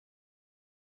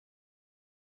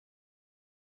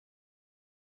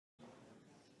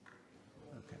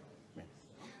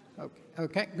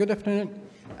Okay, good afternoon.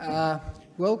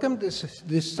 Welcome to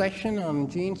this session on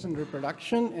genes and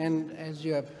reproduction. And as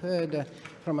you have heard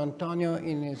from Antonio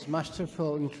in his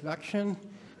masterful introduction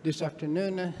this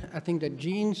afternoon, I think that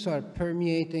genes are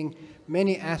permeating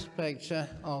many aspects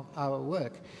of our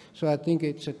work. So I think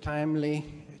it's a timely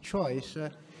choice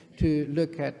to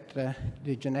look at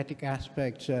the genetic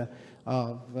aspects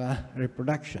of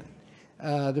reproduction.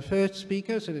 The first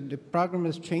speaker, so the program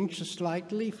has changed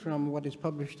slightly from what is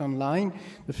published online.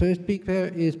 The first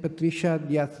speaker is Patricia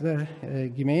Díaz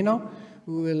Gimeno,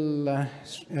 who will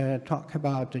talk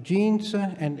about the genes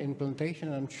and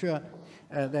implantation. I'm sure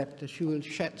that she will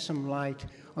shed some light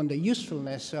on the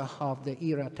usefulness of the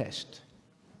ERA test.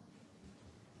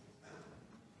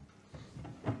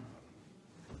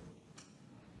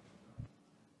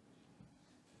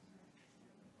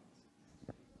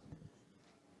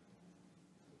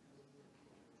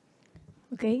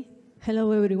 Okay,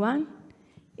 hello everyone.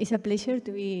 It's a pleasure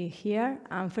to be here.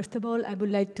 First of all, I would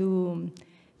like to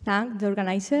thank the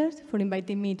organizers for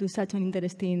inviting me to such an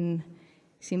interesting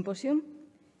symposium.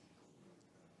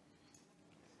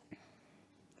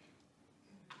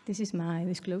 This is my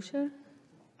disclosure.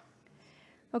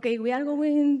 Okay, we are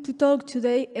going to talk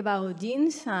today about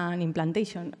genes and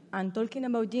implantation. And talking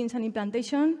about genes and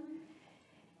implantation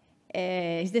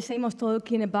is the same as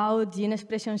talking about gene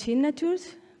expression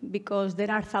signatures, because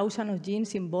there are thousands of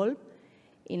genes involved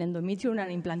in endometrium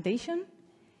and implantation.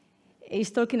 It's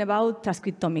talking about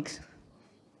transcriptomics.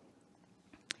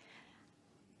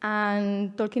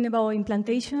 And talking about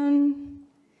implantation,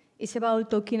 it's about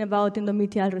talking about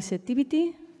endometrial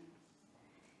receptivity,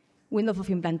 window of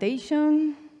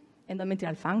implantation,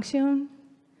 endometrial function,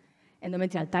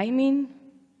 endometrial timing.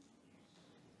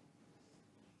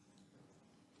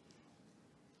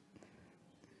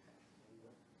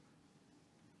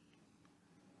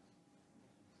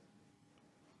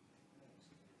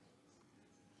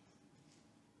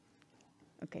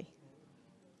 Okay.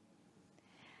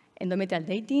 Endometrial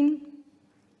dating.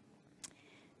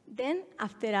 Then,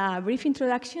 after a brief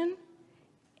introduction,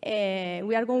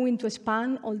 we are going to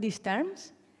expand all these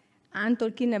terms and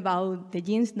talking about the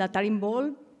genes that are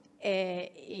involved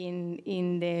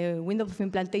in the window of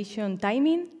implantation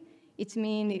timing. It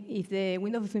means if the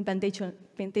window of implantation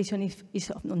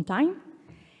is on time.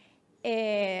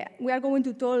 We are going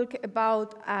to talk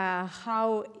about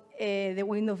how the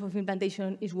window of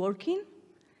implantation is working,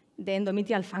 the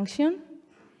endometrial function.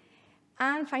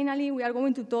 And finally, we are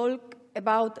going to talk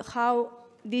about how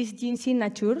these gene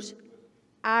signatures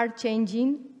are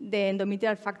changing the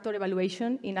endometrial factor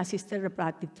evaluation in assisted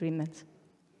reproductive treatments.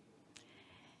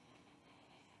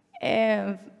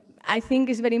 I think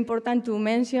it's very important to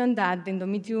mention that the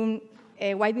endometrium,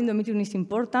 why the endometrium is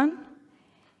important,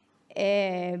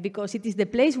 because it is the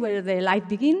place where the life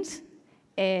begins,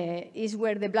 is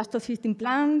where the blastocyst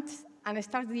implants, and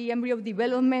starts the embryo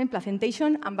development,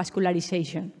 placentation, and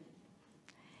vascularization.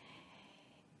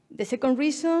 The second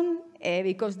reason,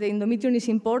 because the endometrium is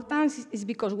important, is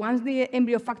because once the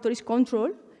embryo factor is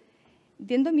controlled,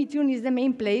 the endometrium is the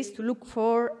main place to look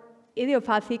for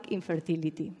idiopathic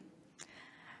infertility.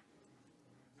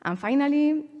 And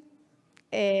finally,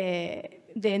 the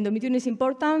endometrium is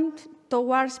important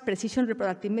towards precision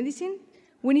reproductive medicine.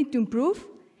 We need to improve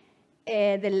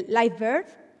the live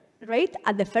birth rate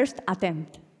at the first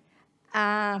attempt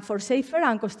for safer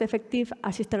and cost-effective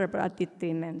assisted reproductive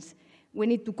treatments. We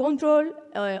need to control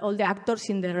all the actors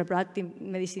in the reproductive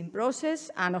medicine process,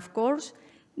 and of course,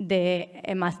 the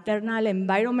maternal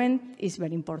environment is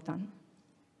very important.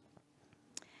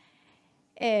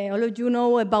 All of you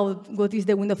know about what is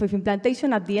the window of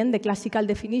implantation. At the end, the classical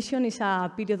definition is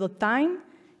a period of time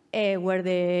where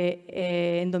the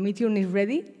endometrium is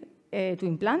ready to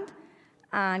implant,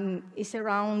 and it's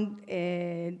around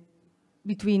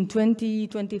between 20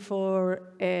 to 24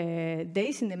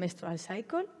 days in the menstrual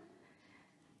cycle.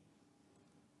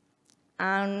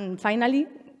 And finally,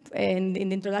 in the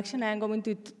introduction, I am going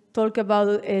to talk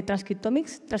about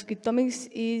transcriptomics. Transcriptomics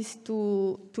is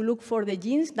to look for the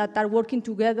genes that are working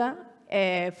together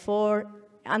for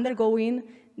undergoing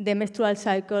the menstrual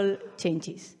cycle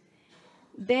changes.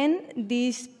 Then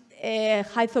this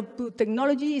high-throughput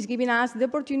technology is giving us the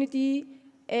opportunity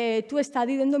to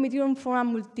study the endometrium from a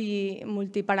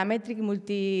multi-parametric,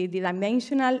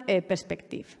 multi-dimensional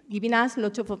perspective, giving us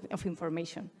lots of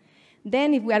information.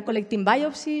 Then, if we are collecting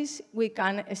biopsies, we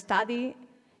can study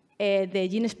the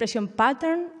gene expression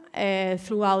pattern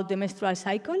throughout the menstrual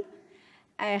cycle.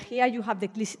 Here you have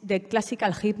the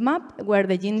classical heat map, where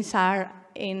the genes that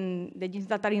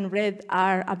are in red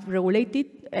are upregulated,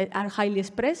 are highly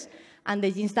expressed, and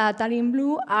the genes that are in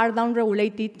blue are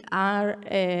downregulated, are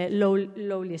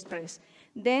lowly expressed.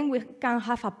 Then we can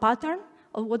have a pattern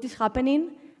of what is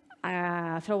happening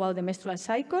throughout the menstrual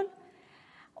cycle.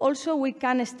 Also, we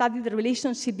can study the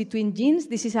relationship between genes.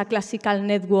 This is a classical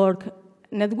network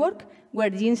where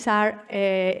genes are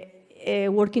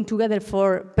working together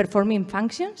for performing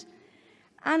functions.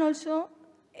 And also,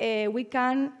 we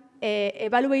can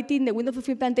evaluate the window of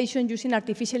implantation using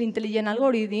artificial intelligence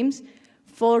algorithms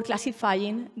for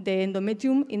classifying the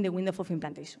endometrium in the window of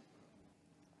implantation.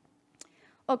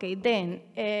 Okay, then,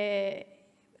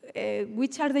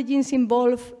 which are the genes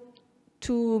involved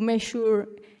to measure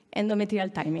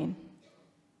endometrial timing?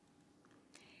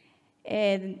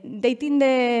 Dating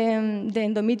the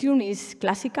endometrium is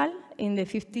classical. In the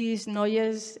 50s,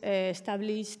 Noyes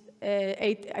established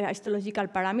 8 histological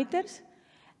parameters.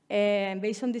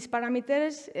 Based on these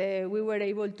parameters, we were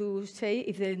able to say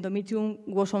if the endometrium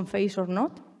was on phase or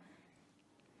not.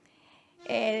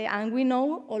 And we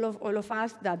know, all of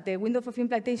us, that the window of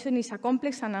implantation is a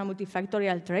complex and a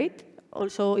multifactorial trait.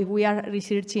 Also, if we are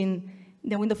researching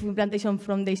the window of implantation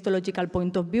from the histological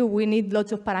point of view, we need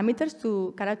lots of parameters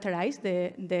to characterize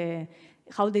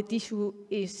how the tissue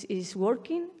is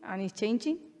working and is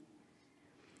changing.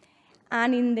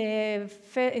 And in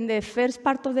the first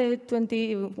part of the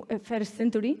 21st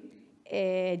century,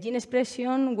 gene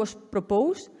expression was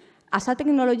proposed as a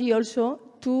technology also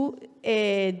to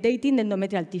dating the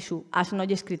endometrial tissue as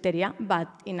Noyes criteria, but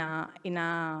in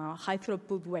a high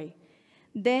throughput way.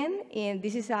 Then,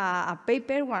 this is a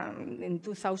paper in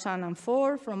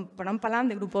 2004 from Paran,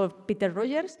 the group of Peter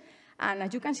Rogers. And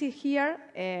as you can see here,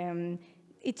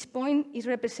 each point is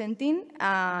representing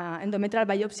endometrial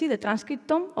biopsy, the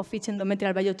transcriptome of each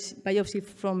endometrial biopsy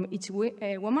from each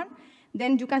woman.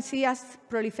 Then you can see as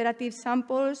proliferative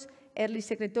samples, early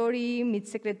secretory,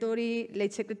 mid-secretory,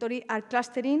 late secretory are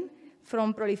clustering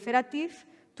from proliferative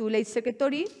to late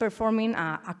secretory, performing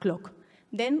a clock.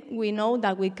 Then we know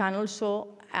that we can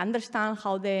also understand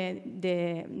how the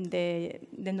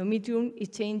endometrium is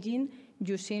changing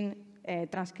using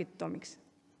transcriptomics.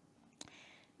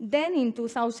 Then in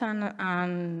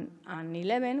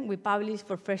 2011, we published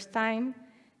for first time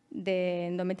the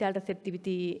endometrial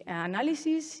receptivity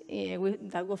analysis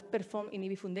that was performed in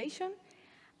EB Foundation.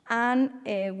 And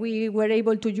we were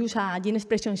able to use a gene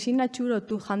expression signature of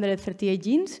 238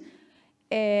 genes.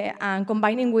 And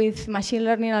combining with machine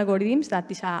learning algorithms, that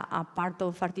is a part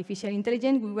of artificial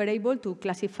intelligence, we were able to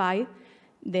classify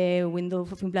the window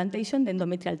of implantation, the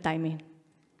endometrial timing.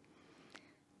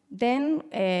 Then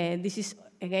this is,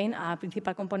 again, a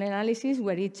principal component analysis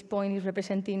where each point is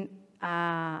representing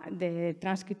the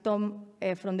transcriptome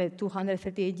from the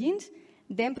 238 genes.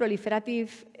 Then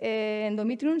proliferative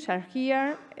endometriums are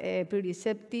here,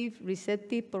 pre-receptive,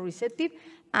 receptive, post-receptive.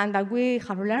 And that we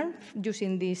have learned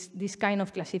using this kind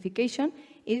of classification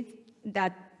is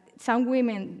that some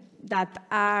women that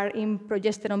are in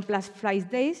progesterone plus 5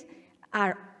 days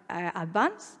are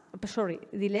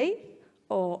delayed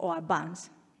or advanced.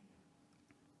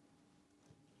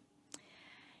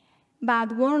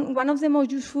 But one of the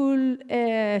most useful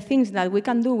things that we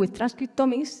can do with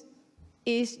transcriptomics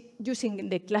is using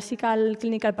the classical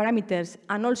clinical parameters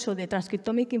and also the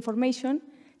transcriptomic information,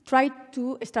 try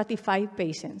to stratify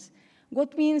patients.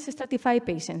 What means stratify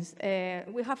patients?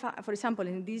 We have, for example,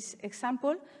 in this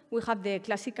example, we have the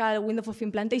classical window of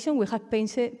implantation. We have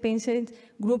patients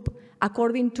group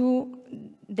according to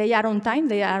they are on time,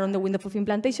 they are on the window of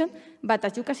implantation, but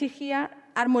as you can see here,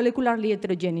 are molecularly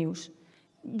heterogeneous.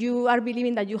 You are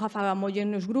believing that you have a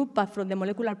homogeneous group, but from the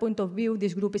molecular point of view,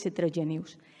 this group is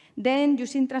heterogeneous. Then,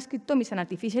 using transcriptomics and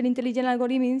artificial intelligence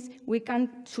algorithms, we can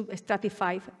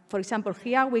stratify. For example,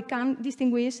 here we can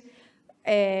distinguish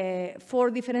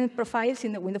 4 different profiles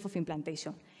in the window of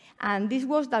implantation. And this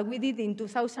was that we did in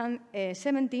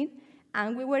 2017,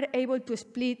 and we were able to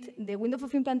split the window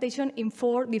of implantation in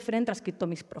 4 different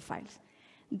transcriptomics profiles.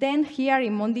 Then here,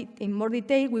 in more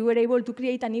detail, we were able to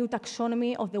create a new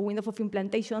taxonomy of the window of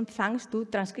implantation thanks to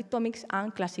transcriptomics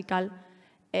and classical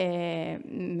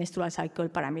menstrual cycle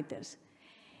parameters.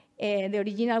 The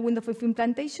original window of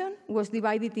implantation was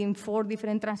divided in 4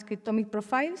 different transcriptomic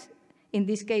profiles, in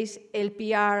this case,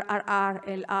 LPR, RR,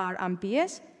 LR, and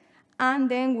PS. And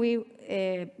then we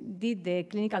did the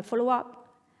clinical follow-up,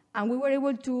 and we were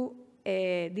able to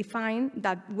define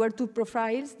that were 2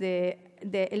 profiles, the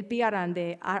LPR and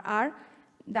the RR,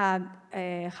 that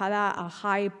had a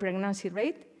high pregnancy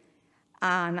rate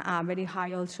and a very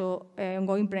high also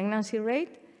ongoing pregnancy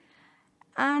rate.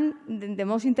 And the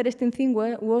most interesting thing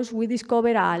was we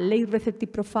discovered a late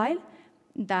receptive profile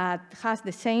that has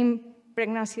the same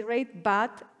pregnancy rate,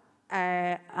 but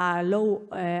a low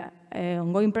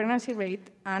ongoing pregnancy rate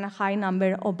and a high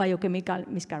number of biochemical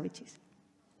miscarriages.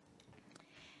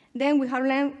 Then we have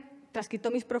learned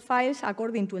transcriptomics profiles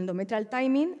according to endometrial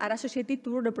timing are associated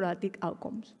to reproductive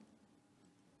outcomes.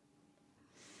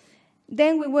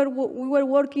 Then we were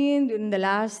working during the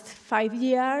last 5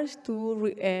 years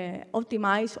to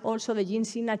optimize also the gene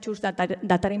signatures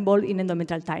that are involved in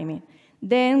endometrial timing.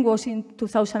 Then was in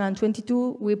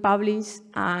 2022, we published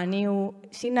a new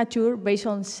signature based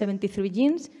on 73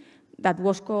 genes that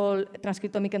was called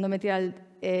transcriptomic endometrial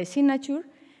signature.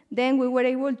 Then we were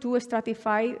able to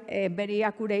stratify very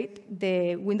accurate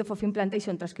the window of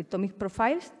implantation transcriptomic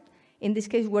profiles. In this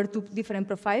case, were 2 different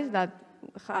profiles that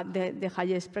had the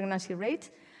highest pregnancy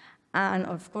rates. And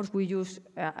of course, we use,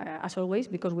 as always,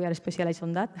 because we are specialized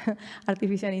on that,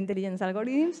 artificial intelligence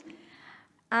algorithms.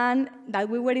 And that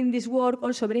we were in this work,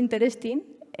 also very interesting,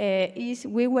 is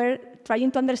we were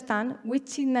trying to understand which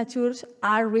signatures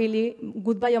are really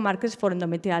good biomarkers for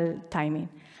endometrial timing.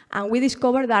 And we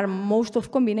discovered that most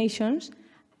of combinations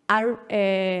are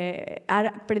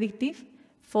predictive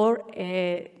for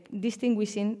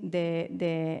distinguishing the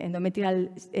endometrial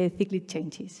cyclic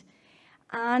changes.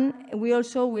 And we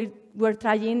also were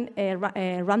trying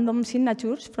random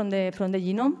signatures from the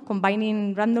genome,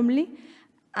 combining randomly.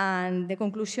 And the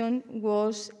conclusion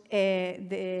was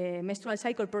the menstrual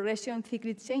cycle progression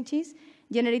cyclic changes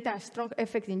generate a strong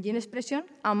effect in gene expression,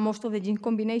 and most of the gene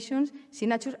combinations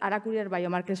signatures are accurate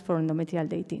biomarkers for endometrial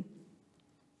dating.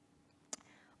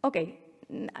 Okay,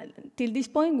 till this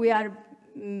point, we are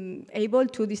able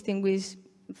to distinguish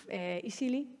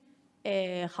easily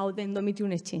how the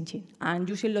endometrium is changing, and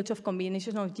using lots of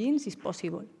combinations of genes is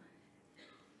possible.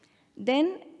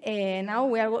 Then, now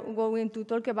we are going to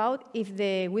talk about if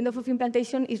the window of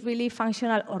implantation is really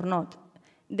functional or not.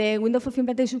 The window of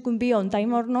implantation could be on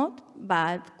time or not,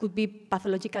 but could be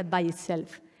pathological by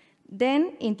itself.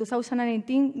 Then, in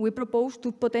 2018, we proposed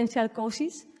 2 potential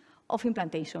causes of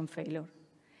implantation failure.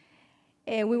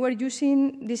 We were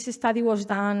using, this study was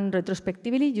done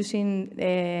retrospectively using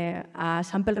a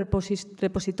sample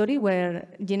repository where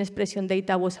gene expression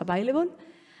data was available,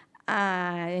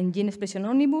 and gene expression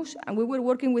omnibus, and we were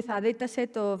working with a data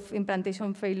set of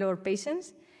implantation failure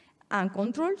patients and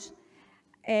controls.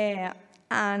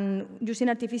 And using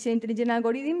artificial intelligence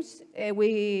algorithms,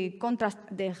 we contrast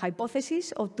the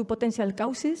hypothesis of 2 potential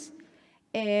causes,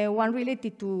 one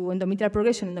related to endometrial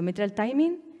progression, endometrial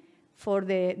timing, for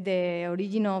the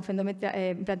origin of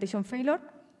endometrial implantation failure.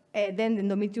 Then the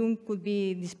endometrium could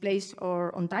be displaced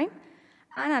or on time.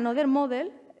 And another model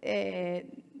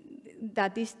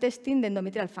that is testing the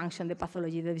endometrial function, the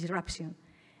pathology, the disruption.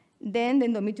 Then the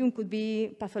endometrium could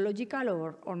be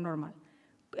pathological or normal.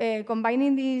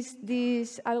 Combining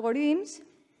these algorithms,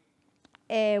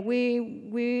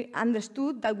 we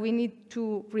understood that we need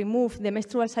to remove the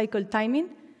menstrual cycle timing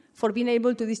for being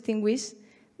able to distinguish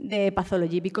the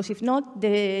pathology, because if not,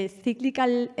 the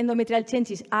cyclical endometrial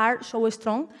changes are so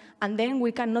strong, and then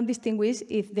we cannot distinguish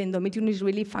if the endometrium is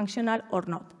really functional or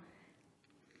not.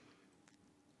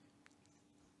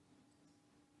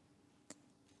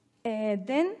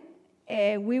 Then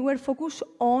we were focused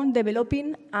on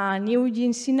developing a new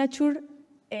gene signature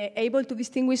able to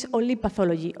distinguish only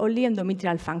pathology, only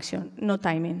endometrial function, no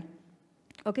timing.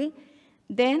 Okay?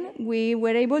 Then we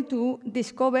were able to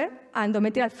discover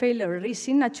endometrial failure risk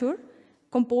signature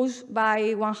composed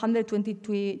by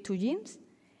 122 genes.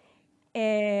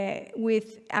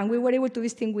 And we were able to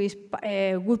distinguish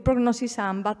good prognosis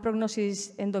and bad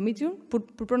prognosis endometrium, poor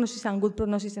prognosis and good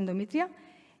prognosis endometria,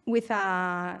 with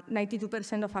a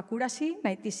 92% of accuracy,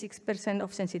 96%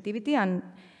 of sensitivity, and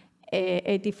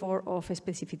 84% of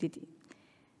specificity.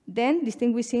 Then,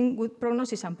 distinguishing good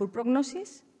prognosis and poor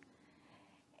prognosis,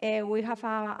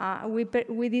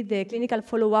 we did the clinical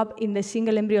follow-up in the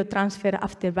single embryo transfer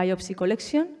after biopsy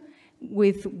collection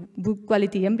with good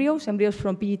quality embryos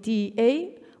from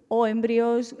PGT-A, or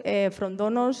embryos from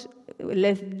donors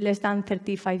less than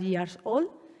 35 years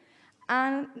old.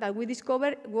 And that we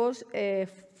discovered was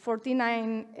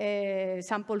 49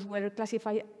 samples were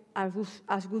classified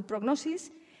as good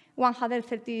prognosis,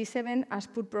 137 as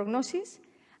poor prognosis.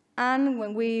 And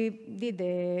when we did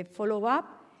the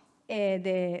follow-up,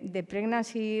 the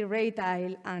pregnancy rate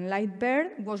and live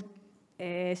birth was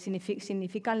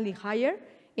significantly higher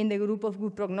in the group of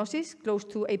good prognosis, close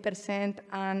to 8%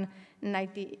 and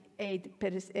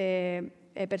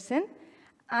 98%.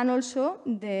 And also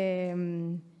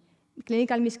the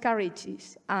clinical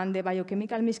miscarriages and the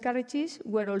biochemical miscarriages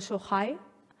were also high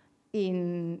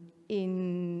in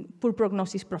poor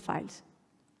prognosis profiles.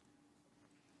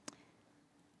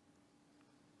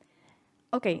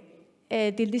 Okay,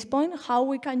 till this point, how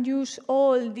we can use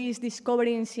all these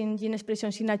discoveries in gene expression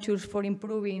signatures for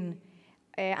improving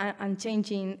and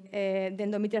changing the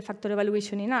endometrial factor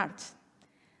evaluation in ARCH.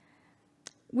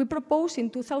 We proposed in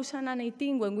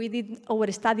 2018, when we did our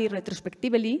study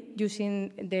retrospectively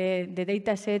using the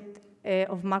data set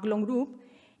of Maglon group,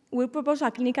 we proposed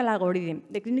a clinical algorithm.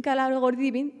 The clinical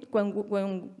algorithm,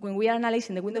 when we are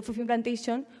analyzing the window of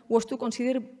implantation, was to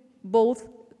consider both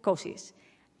causes.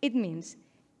 It means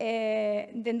the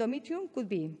endometrium could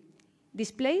be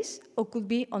displaced or could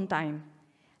be on time.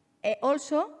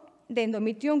 Also, the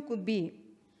endometrium could be,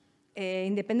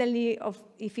 independently of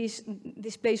if it's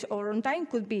displaced or on time,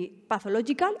 could be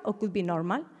pathological or could be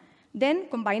normal. Then,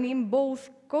 combining both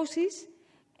causes,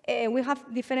 we have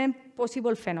different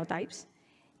possible phenotypes.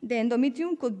 The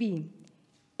endometrium could be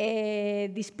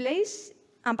displaced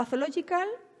and pathological,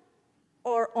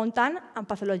 or on time and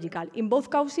pathological. In both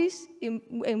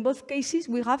cases,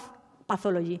 we have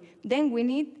pathology. Then we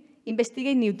need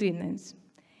investigate new treatments.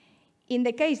 In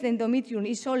the case the endometrium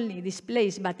is only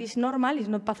displaced but is normal, is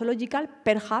not pathological,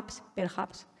 perhaps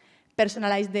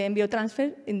personalize the embryo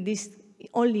transfer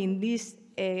only in these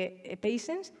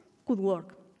patients could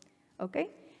work.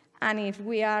 Okay? And if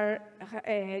we are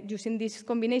using this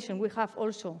combination, we have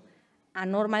also a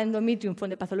normal endometrium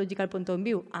from the pathological point of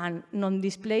view and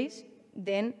non-displaced,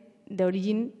 then the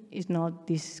origin is not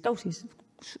these causes,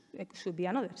 it should be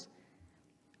others.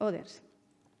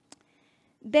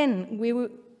 Then we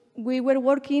were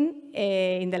working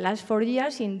in the last 4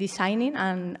 years in designing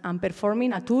and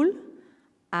performing a tool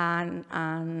and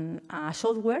a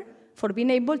software for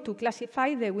being able to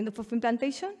classify the window of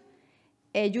implantation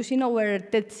using our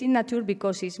TET signature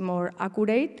because it's more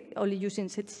accurate, only using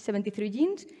 73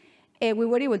 genes. We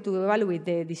were able to evaluate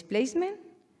the displacement.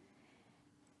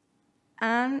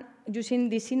 And using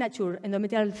this signature,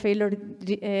 endometrial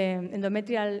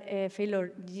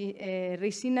failure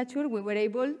risk signature, we were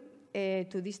able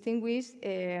to distinguish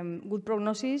good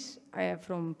prognosis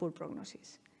from poor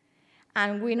prognosis.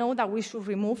 And we know that we should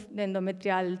remove the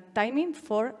endometrial timing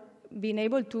for being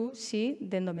able to see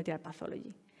the endometrial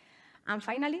pathology. And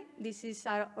finally, this is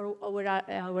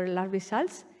our last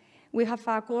results. We have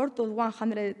a cohort of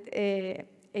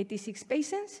 186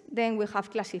 patients. Then we have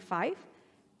classified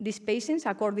these patients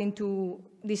according to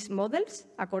these models,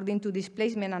 according to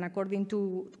displacement and according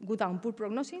to good and poor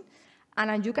prognosis.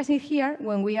 And as you can see here,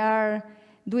 when we are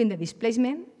doing the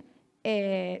displacement,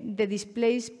 the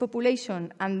displaced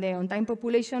population and the on-time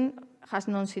population has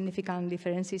non-significant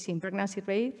differences in pregnancy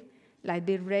rate, like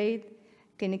birth rate,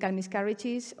 clinical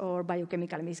miscarriages, or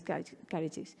biochemical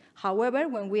miscarriages. However,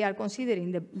 when we are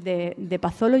considering the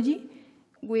pathology,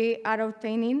 we are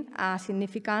obtaining a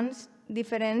significant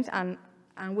difference, and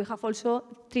we have also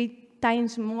 3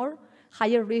 times more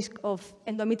higher risk of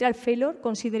endometrial failure,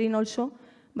 considering also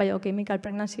biochemical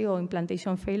pregnancy or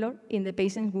implantation failure in the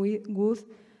patients with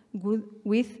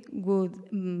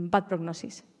bad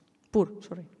prognosis. Poor,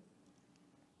 sorry.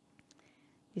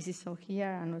 This is so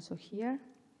here and also here.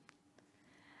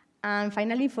 And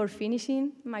finally, for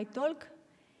finishing my talk,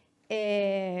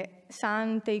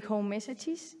 some take-home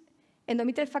messages.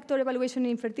 Endometrial factor evaluation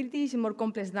in infertility is more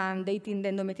complex than dating the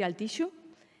endometrial tissue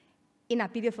in a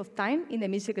period of time in the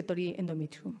mid-secretory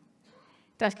endometrium.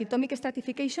 Transcriptomic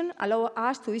stratification allows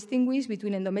us to distinguish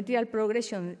between endometrial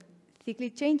progression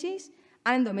cyclic changes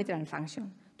and endometrial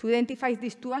function. To identify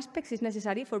these 2 aspects is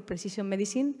necessary for precision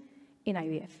medicine in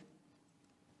IVF.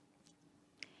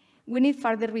 We need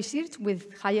further research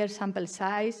with higher sample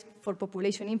size for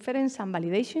population inference and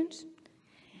validations.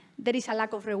 There is a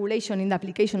lack of regulation in the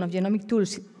application of genomic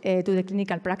tools to the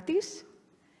clinical practice.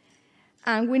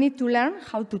 And we need to learn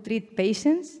how to treat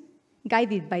patients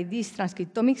guided by these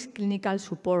transcriptomics clinical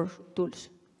support tools.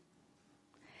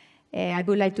 I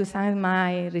would like to thank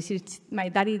my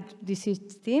DARI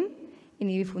research team in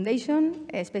IBI Foundation,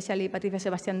 especially Patricia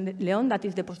Sebastián León, that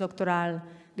is the postdoctoral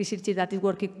researcher that is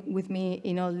working with me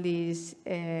in all these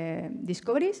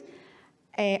discoveries.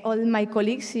 All my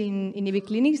colleagues in IBI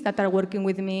clinics that are working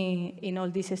with me in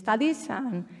all these studies,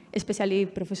 and especially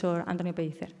Professor Antonio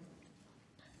Pellicer.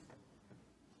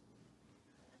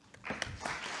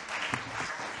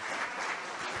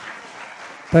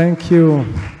 Thank you.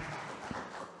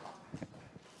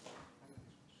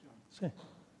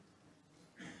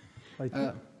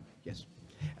 Yes.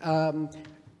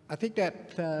 I think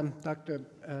that Dr.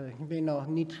 Gimeno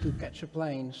needs to catch a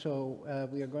plane, so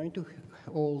we are going to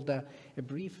hold a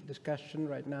brief discussion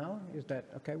right now. Is that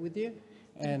okay with you?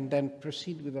 And then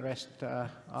proceed with the rest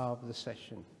of the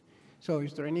session. So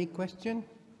is there any question?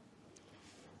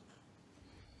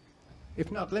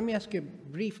 If not, let me ask you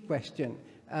a brief question.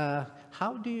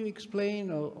 How do you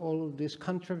explain all of this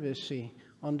controversy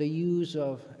on the use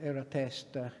of error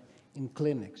test in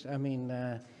clinics? I mean,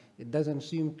 it doesn't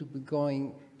seem to be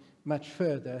going much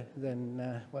further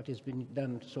than what has been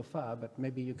done so far, but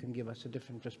maybe you can give us a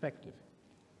different perspective.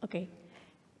 Okay.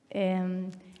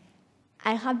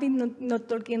 I have been not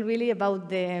talking really about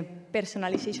the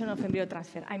personalization of embryo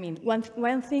transfer. I mean,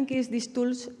 one thing is these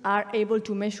tools are able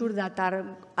to measure that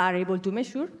are able to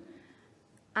measure.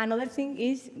 Another thing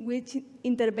is which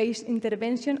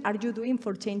intervention are you doing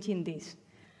for changing this?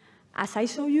 As I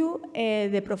show you,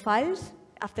 the profiles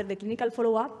after the clinical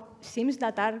follow-up seems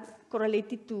that are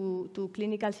correlated to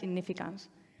clinical significance.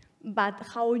 But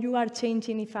how you are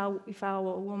changing if a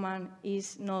woman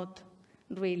is not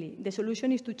really? The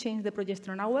solution is to change the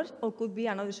progesterone hours, or could be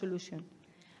another solution.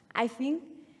 I think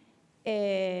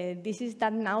this is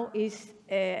that now is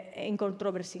in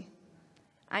controversy.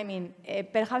 I mean,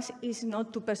 perhaps it's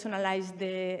not to personalize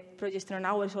the progesterone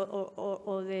hours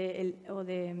or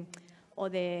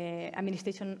the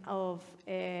administration of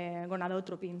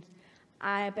gonadotropins.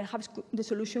 Perhaps the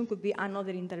solution could be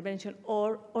another intervention,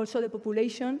 or also the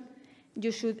population.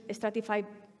 You should stratify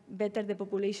better the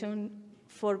population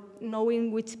for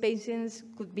knowing which patients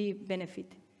could be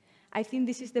benefit. I think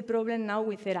this is the problem now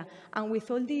with ERA. And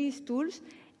with all these tools,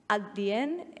 at the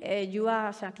end, you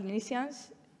as a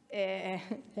clinicians,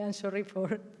 I'm sorry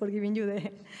for giving you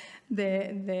the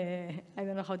I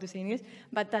don't know how to say English,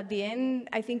 but at the end,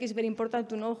 I think it's very important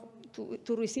to know,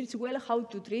 to research well how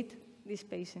to treat these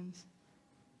patients.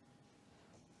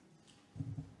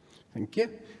 Thank you.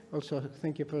 Also,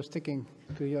 thank you for sticking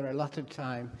to your allotted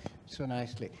time so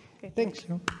nicely. Okay, thanks.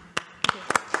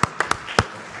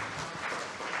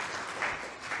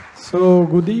 So,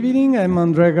 good evening. I'm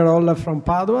Andrea Garolla from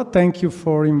Padua. Thank you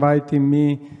for inviting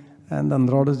me and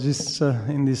andrologists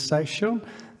in this session.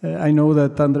 I know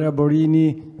that Andrea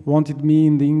Borini wanted me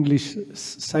in the English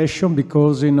session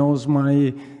because he knows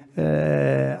my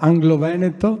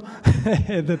Anglo-Veneto,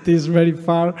 that is very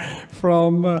far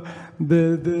from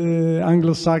the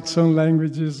Anglo-Saxon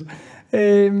languages.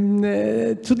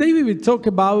 Today we will talk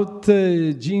about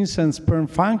genes and sperm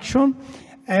function,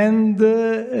 and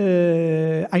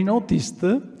I noticed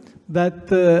that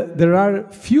there are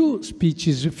few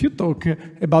speeches. If you talk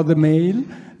about the male,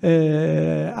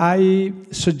 I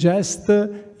suggest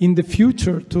in the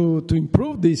future to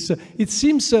improve this. It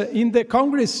seems in the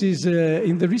congresses,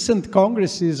 in the recent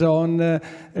congresses on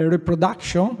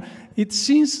reproduction, it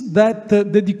seems that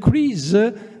the decrease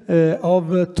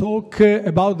of talk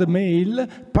about the male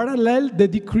parallel the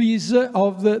decrease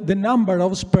of the number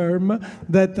of sperm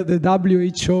that the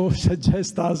WHO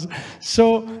suggests us.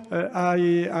 So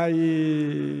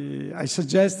I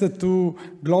suggest to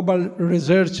Global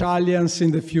Research Alliance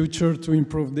in the future to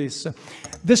improve this.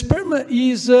 The sperm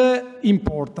is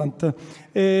important.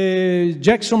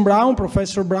 Jackson Brown,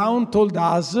 Professor Brown, told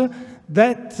us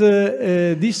that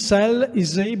this cell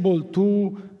is able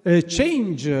to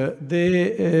change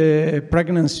the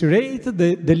pregnancy rate,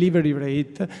 the delivery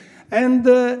rate. And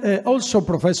also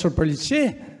Professor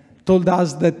Patricia told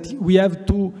us that we have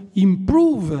to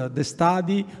improve the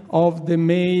study of the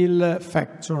male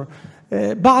factor.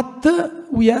 But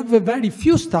we have very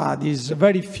few studies,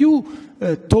 very few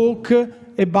talk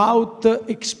about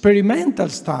experimental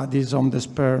studies on the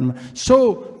sperm.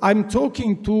 So I'm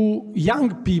talking to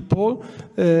young people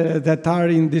that are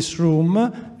in this room,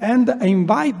 and I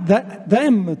invite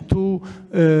them to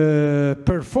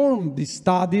perform these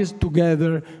studies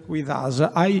together with us.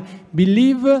 I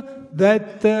believe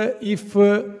that if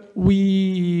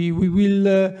we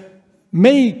will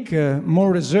make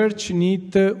more research in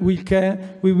it,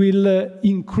 we will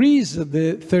increase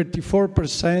the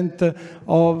 34%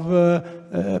 of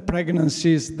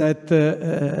pregnancies that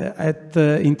at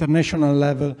international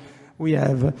level we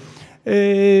have.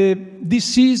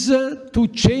 This is to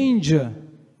change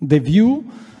the view,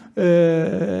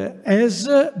 as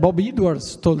Bob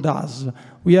Edwards told us.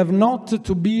 We have not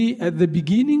to be at the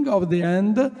beginning of the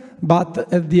end,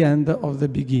 but at the end of the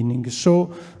beginning.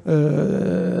 So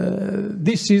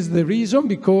this is the reason,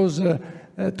 because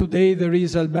today there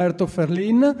is Alberto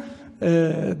Ferlin,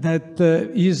 that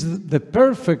is the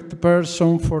perfect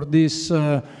person for this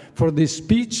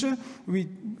speech.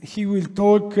 He will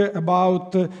talk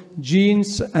about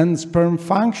genes and sperm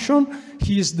function.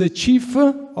 He is the chief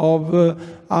of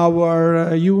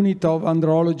our unit of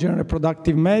andrology and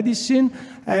reproductive medicine,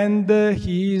 and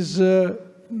he is,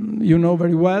 you know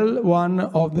very well, one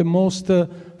of the most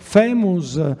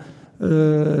famous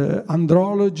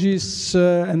andrologists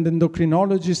and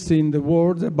endocrinologists in the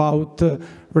world about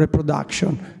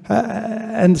reproduction.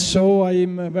 And so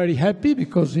I'm very happy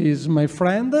because he's my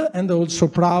friend, and also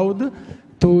proud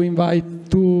to invite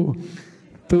to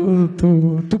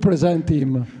present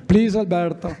him. Please,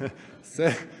 Alberto.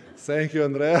 Thank you,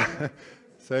 Andrea.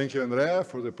 Thank you, Andrea,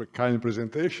 for the kind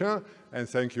presentation, and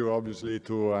thank you, obviously,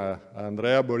 to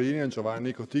Andrea Borini and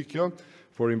Giovanni Coticchio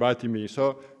for inviting me.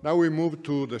 So now we move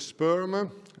to the sperm,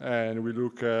 and we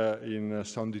look in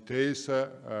some details,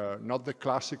 not the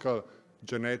classical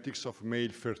genetics of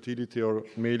male fertility or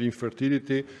male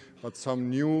infertility, but some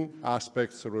new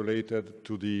aspects related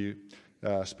to the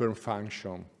sperm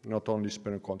function, not only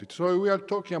sperm quantity. So we are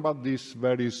talking about this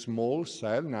very small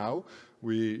cell now.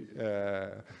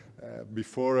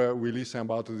 Before we listen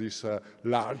about this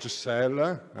large cell,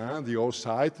 the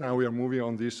oocyte, now we are moving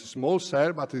on this small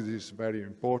cell, but it is very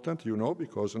important, you know,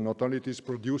 because not only it is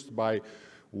produced by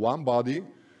one body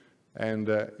and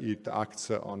it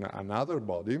acts on another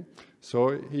body.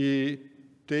 So he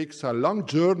takes a long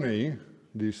journey,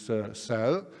 this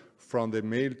cell, from the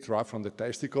male tract, from the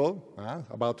testicle,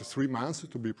 about 3 months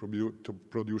to be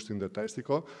produced in the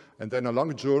testicle, and then a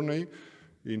long journey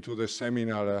into the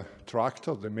seminal tract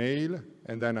of the male,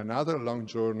 and then another long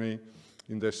journey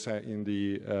in the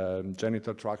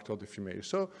genital tract of the female.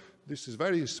 So this is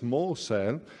very small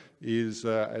cell, is,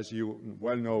 as you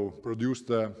well know, produced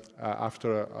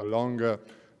after a long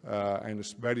and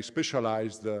very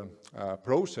specialized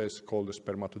process called the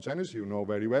spermatogenesis. You know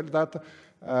very well that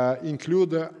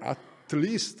include at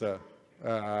least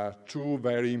 2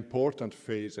 very important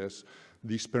phases: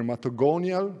 the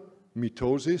spermatogonial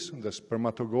mitosis, the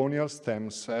spermatogonial stem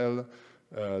cell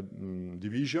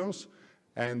divisions,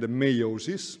 and the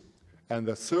meiosis. And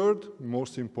the third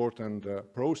most important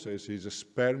process is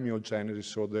spermiogenesis,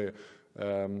 so the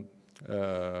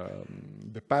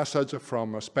passage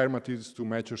from spermatids to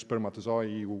mature spermatozoa.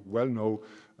 You well know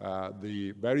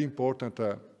the very important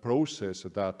process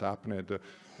that happened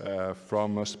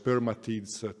from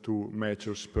spermatids to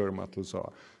mature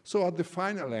spermatozoa. So at the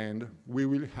final end, we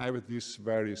will have this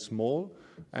very small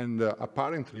and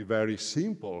apparently very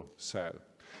simple cell.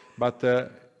 But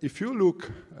if you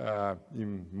look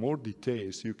in more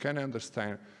details, you can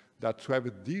understand that to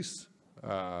have this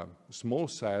small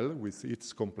cell with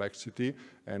its complexity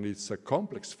and its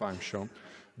complex function,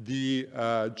 the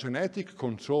genetic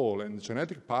control and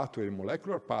genetic pathway,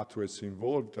 molecular pathways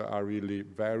involved are really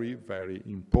very, very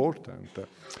important.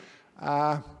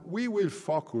 We will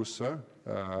focus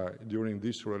during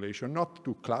this relation not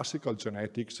to classical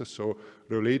genetics, so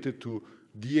related to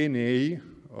DNA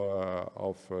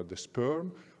of the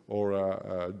sperm, or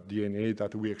DNA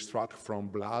that we extract from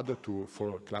blood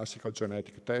for classical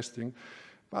genetic testing,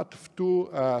 but to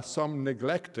some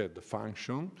neglected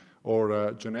function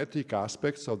or genetic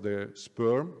aspects of the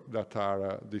sperm that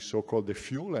are the so-called the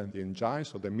fuel and the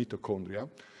engines of the mitochondria,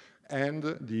 and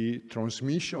the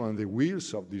transmission and the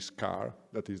wheels of this car,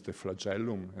 that is the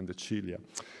flagellum and the cilia.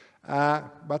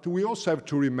 But we also have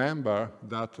to remember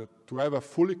that to have a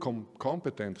fully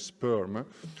competent sperm,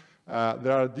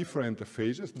 there are different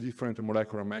phases, different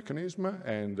molecular mechanisms,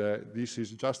 and this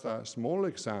is just a small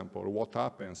example of what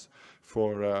happens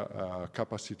for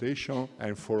capacitation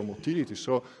and for motility.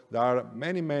 So there are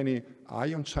many, many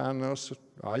ion channels,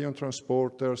 ion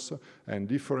transporters, and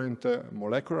different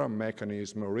molecular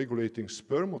mechanisms regulating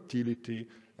sperm motility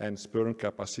and sperm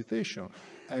capacitation.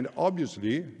 And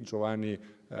obviously, Giovanni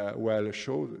well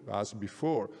showed us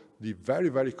before, the very,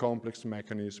 very complex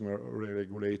mechanism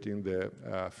regulating the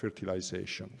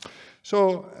fertilization.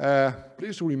 So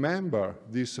please remember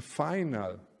this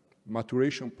final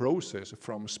maturation process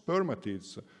from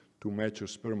spermatids to mature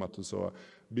spermatozoa,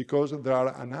 because there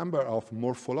are a number of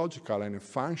morphological and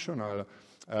functional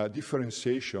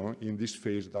differentiation in this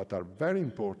phase that are very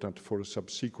important for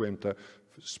subsequent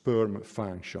sperm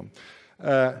function.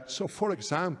 So for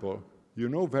example, you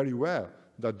know very well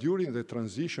that during the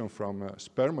transition from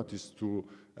spermatids to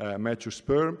mature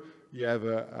sperm, we have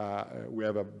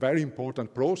a very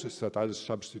important process that is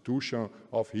substitution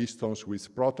of histones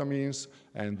with protamines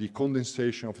and the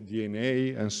condensation of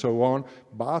DNA and so on.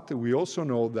 But we also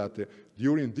know that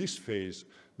during this phase,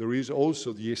 there is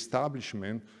also the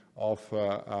establishment of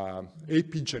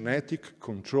epigenetic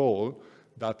control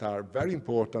that are very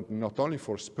important not only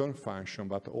for sperm function,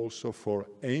 but also for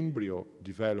embryo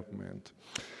development.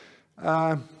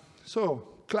 So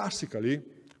classically,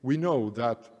 we know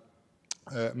that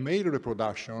male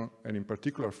reproduction, and in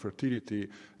particular fertility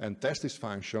and testis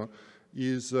function,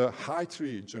 is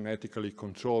highly genetically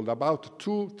controlled. About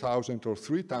 2,000 or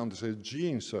 3,000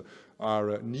 genes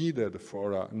are needed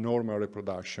for normal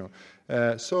reproduction.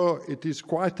 So it is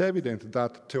quite evident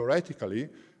that theoretically,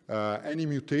 any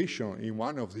mutation in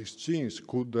one of these genes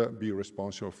could be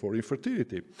responsible for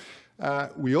infertility.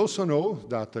 We also know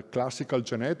that classical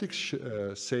genetics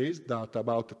says that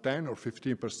about 10 or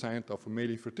 15% of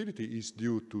male infertility is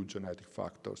due to genetic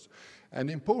factors. And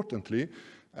importantly,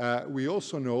 we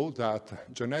also know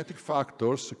that genetic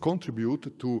factors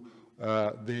contribute to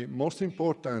the most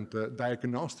important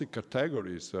diagnostic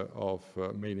categories of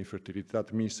male infertility.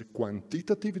 That means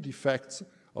quantitative defects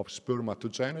of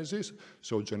spermatogenesis,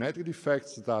 so genetic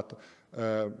defects that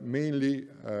mainly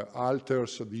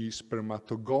alters the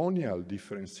spermatogonial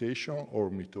differentiation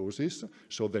or mitosis,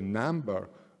 so the number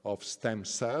of stem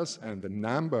cells and the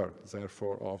number,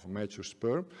 therefore, of mature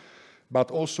sperm, but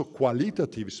also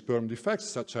qualitative sperm defects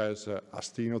such as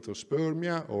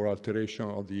astinotospermia or alteration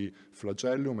of the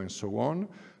flagellum and so on.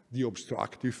 The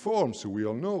obstructive forms, we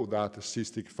all know that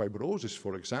cystic fibrosis,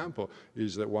 for example,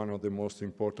 is one of the most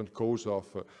important causes of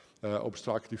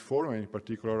obstructive form, and in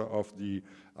particular of the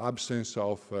absence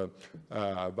of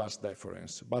vas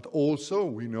deferens. But also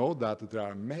we know that there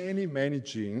are many, many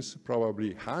genes,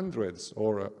 probably hundreds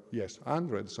or,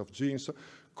 hundreds of genes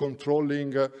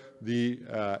controlling the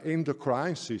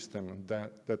endocrine system,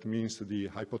 that means the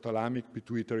hypothalamic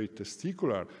pituitary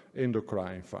testicular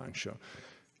endocrine function.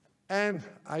 And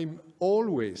I'm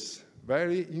always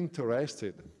very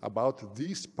interested about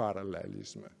this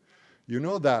parallelism. You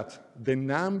know that the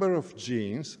number of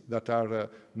genes that are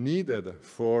needed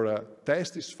for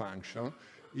testis function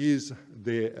is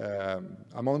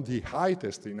among the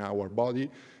highest in our body,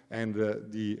 and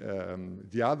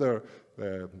the other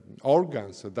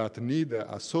organs that need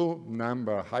a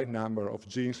high number of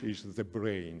genes is the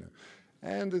brain.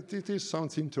 And it is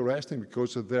something interesting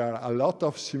because there are a lot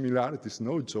of similarities,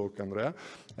 no joke, Andrea,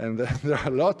 and there are a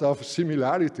lot of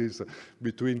similarities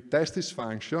between testis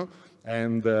function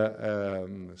and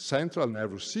central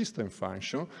nervous system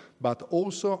function, but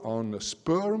also on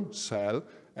sperm cell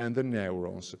and the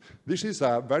neurons. This is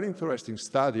a very interesting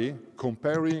study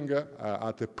comparing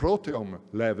at the proteome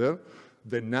level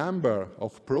the number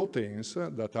of proteins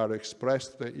that are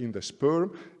expressed in the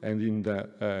sperm and in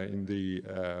the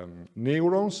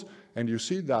neurons, and you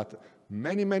see that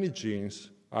many, many genes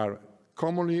are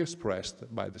commonly expressed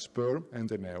by the sperm and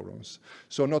the neurons.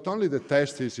 So not only the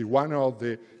testis is one of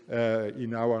the,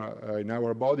 in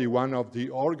our body, one of the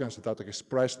organs that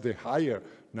express the highest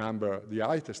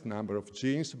number of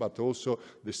genes, but also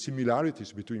the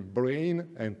similarities between brain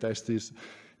and testis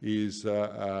is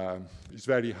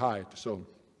very high. So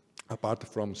apart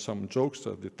from some jokes,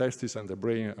 the testis and the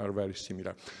brain are very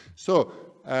similar. So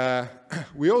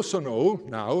we also know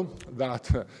now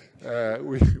that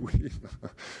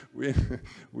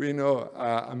we know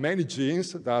many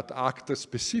genes that act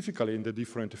specifically in the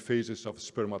different phases of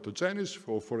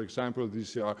spermatogenesis. For example,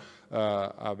 these are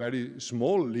a very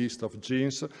small list of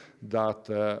genes that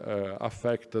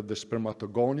affect the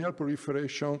spermatogonial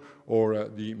proliferation or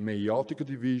the meiotic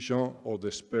division or the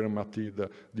spermatid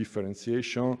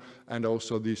differentiation. And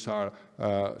also these are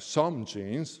some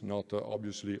genes, not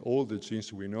obviously all the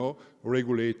genes we know,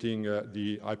 regulating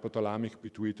the hypothalamic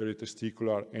pituitary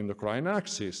testicular endocrine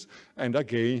axis. And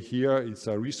again, here it's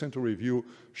a recent review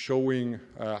showing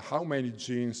how many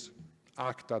genes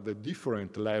act at a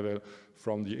different level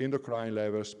from the endocrine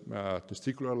levels,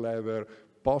 testicular level,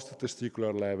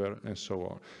 post-testicular level, and so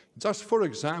on. Just for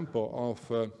example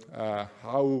of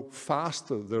how fast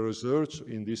the research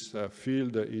in this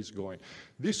field is going.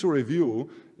 This review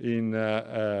in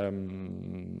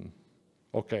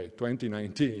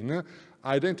 2019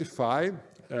 identified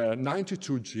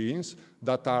 92 genes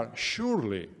that are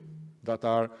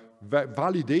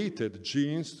validated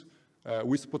genes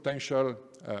with potential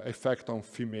effect on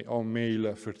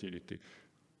male fertility.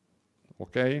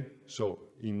 Okay, so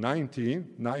in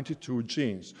 92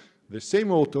 genes. The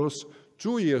same authors,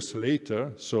 2 years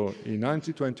later, so in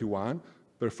 1921,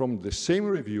 performed the same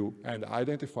review and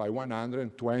identified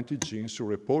 120 genes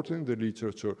reported in the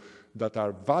literature that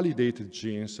are validated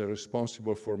genes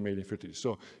responsible for male infertility.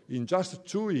 So in just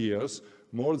 2 years,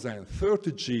 more than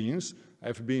 30 genes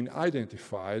have been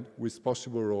identified with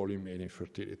possible role in male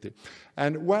infertility.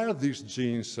 And where these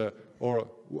genes, or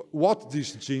what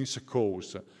these genes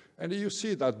cause, and you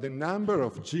see that the number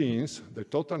of genes, the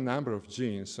total number of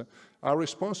genes, are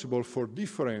responsible for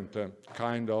different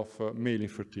kind of male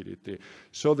infertility.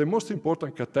 So the most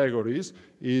important categories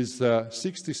is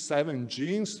 67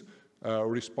 genes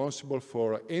responsible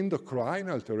for endocrine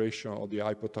alteration of the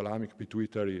hypothalamic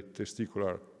pituitary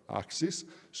testicular axis,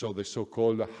 so the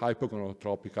so-called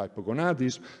hypogonadotropic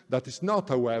hypogonadism. That is not,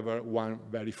 however, one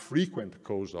very frequent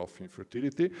cause of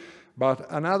infertility, but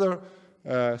another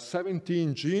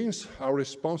 17 genes are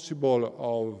responsible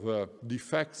of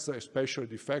defects, especially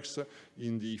defects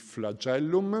in the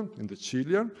flagellum, in the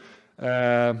cilia.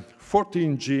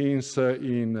 14 genes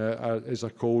as a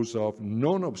cause of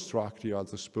non-obstructive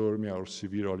azoospermia or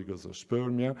severe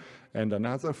oligospermia, and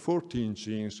another 14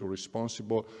 genes are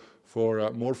responsible for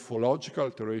morphological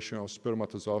alteration of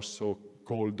spermatozoa,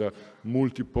 so-called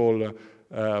multiple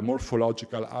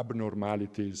morphological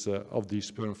abnormalities of the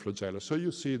sperm flagella. So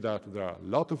you see that there are a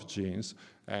lot of genes,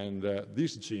 and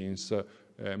these genes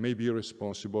may be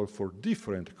responsible for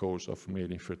different causes of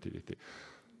male infertility.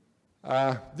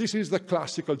 This is the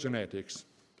classical genetics,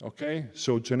 okay?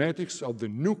 So genetics of the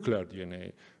nuclear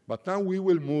DNA. But now we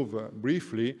will move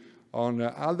briefly on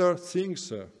other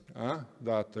things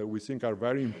that we think are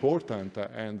very important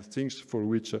and things for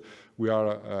which we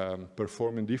are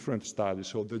performing different studies.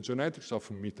 So the genetics of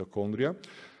mitochondria,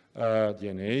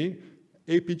 DNA,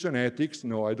 epigenetics.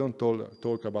 No, I don't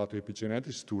talk about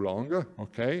epigenetics, too long,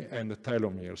 okay? And the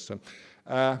telomeres.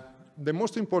 The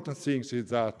most important thing is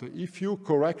that if you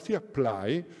correctly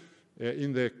apply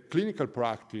in the clinical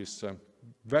practice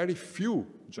very few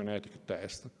genetic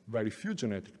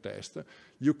tests,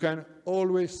 you can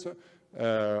always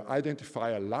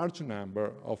identify a large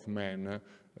number of men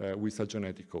with a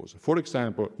genetic cause. For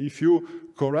example, if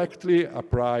you correctly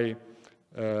apply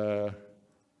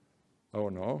oh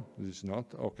no, this is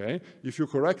not, okay. If you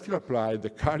correctly apply the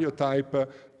karyotype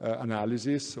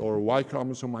analysis or Y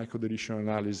chromosome microdeletion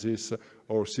analysis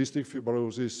or cystic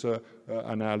fibrosis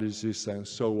analysis and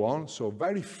so on, so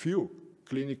very few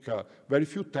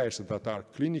tests that are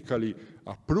clinically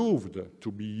approved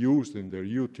to be used in the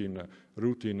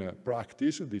routine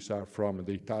practice. These are from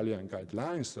the Italian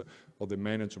guidelines of the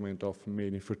management of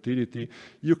male infertility.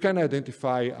 You can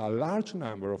identify a large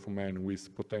number of men with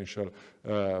potential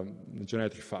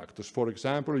genetic factors. For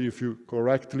example, if you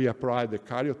correctly apply the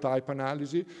karyotype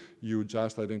analysis, you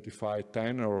just identify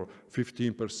 10 or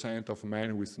 15% of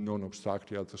men with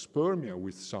non-obstructive azoospermia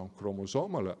with some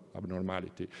chromosomal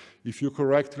abnormality. If you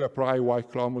correctly apply Y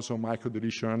chromosome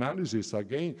microdeletion analysis,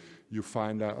 again, you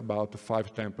find about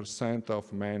 5–10%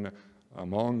 of men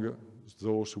among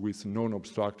those with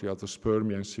non-obstructive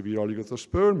azoospermia and severe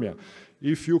oligospermia.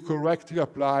 If you correctly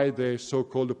apply the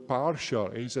so-called partial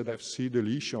AZFC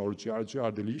deletion or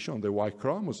GRGR deletion on the Y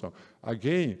chromosome,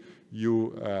 again,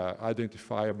 you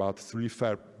identify about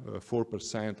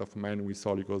 3–4% of men with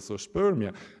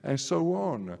oligospermia, and so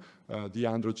on. The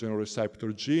androgen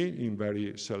receptor gene in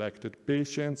very selected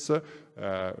patients.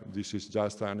 This is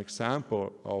just an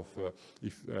example of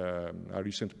a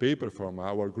recent paper from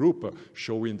our group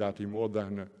showing that in more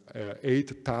than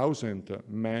 8,000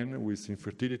 men with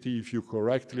infertility, if you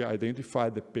correctly identify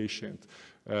the patient,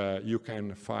 you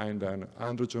can find an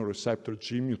androgen receptor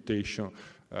gene mutation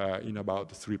in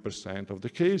about 3% of the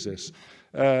cases.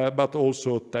 But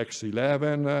also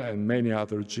TEX11 and many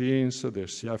other genes, the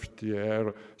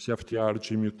CFTR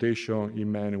gene mutation in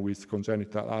men with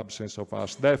congenital absence of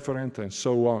As deferent, and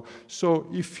so on. So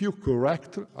if you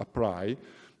correctly apply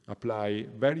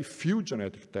very few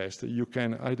genetic tests, you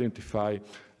can identify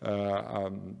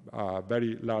a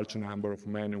very large number of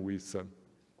men with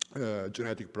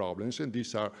genetic problems, and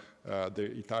these are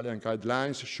the Italian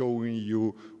guidelines showing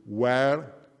you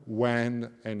where,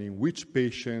 when, and in which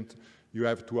patient you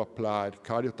have to apply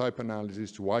karyotype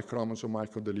analysis, Y chromosome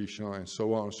microdeletion, and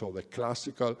so on. So the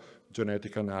classical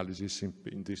genetic analysis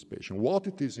in this patient. What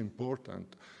it is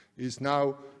important is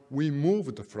now we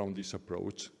moved from this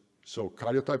approach. So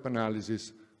karyotype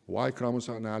analysis, Y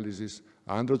chromosome analysis,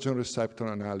 androgen receptor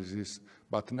analysis,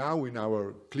 but now in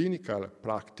our clinical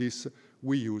practice,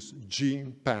 we use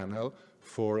gene panel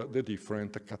for the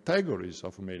different categories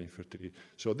of male infertility.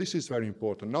 So this is very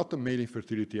important, not the male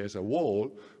infertility as a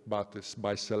whole, but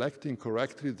by selecting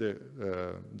correctly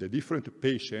the different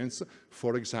patients.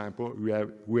 For example, we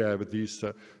have this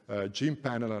gene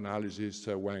panel analysis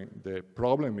when the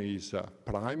problem is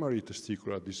primary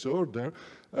testicular disorder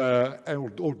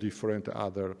or different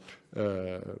other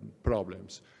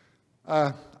problems.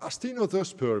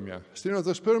 Astinodospermia.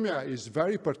 Astinodospermia is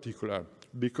very particular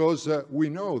because we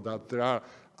know that there are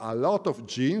a lot of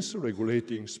genes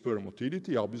regulating sperm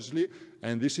motility, obviously,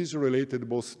 and this is related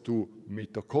both to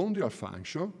mitochondrial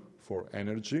function for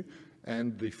energy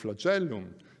and the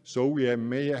flagellum. So we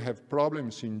may have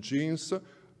problems in genes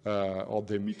of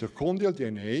the mitochondrial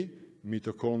DNA,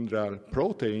 mitochondrial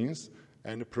proteins,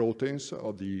 and proteins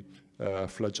of the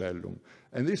flagellum.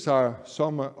 And these are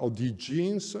some of the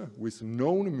genes with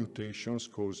known mutations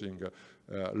causing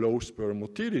low sperm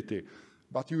motility.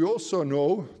 But you also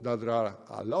know that there are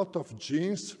a lot of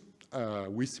genes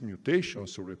with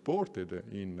mutations reported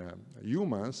in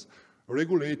humans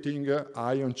regulating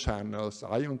ion channels,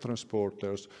 ion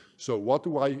transporters. So what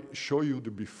do I show you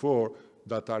before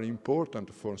that are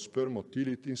important for sperm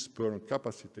motility, sperm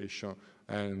capacitation,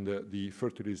 and the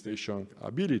fertilization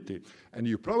ability. And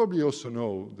you probably also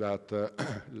know that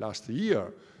last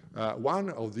year,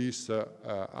 one of these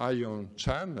ion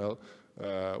channel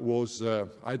was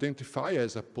identified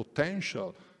as a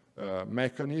potential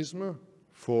mechanism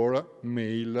for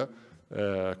male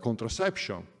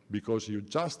contraception, because you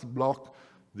just block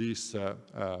this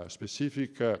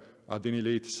specific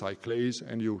adenylate cyclase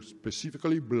and you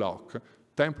specifically block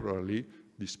temporarily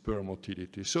the sperm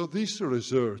motility. So this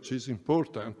research is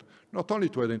important not only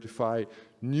to identify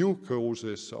new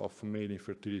causes of male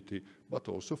infertility, but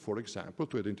also, for example,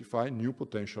 to identify new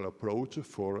potential approach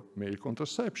for male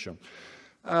contraception.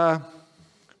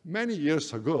 Many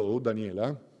years ago,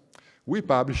 Daniela, we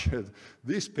published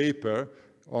this paper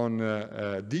on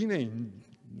DNA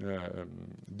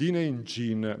in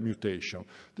gene mutation.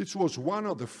 This was one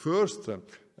of the first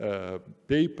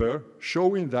paper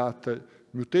showing that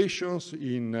mutations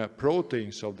in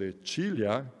proteins of the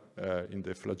cilia in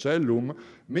the flagellum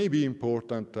may be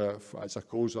important as a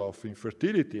cause of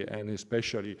infertility and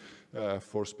especially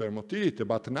for sperm motility.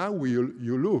 But now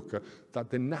you look at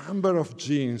the number of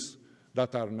genes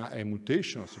that are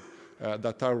mutations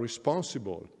that are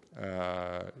responsible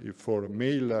for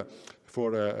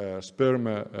sperm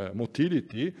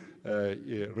motility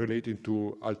relating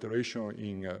to alteration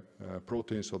in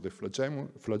proteins of the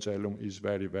flagellum is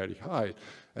very, very high.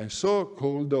 And so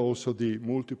called also the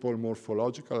multiple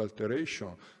morphological alteration,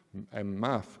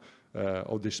 MMAF,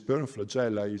 of the sperm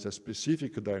flagella is a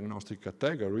specific diagnostic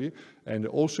category. And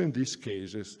also in these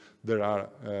cases, there are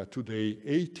today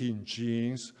 18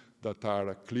 genes that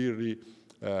are clearly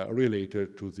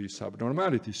related to this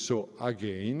abnormality. So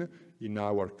again, in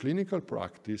our clinical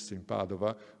practice in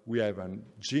Padova, we have a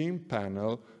gene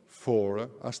panel for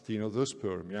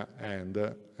astinodospermia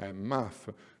and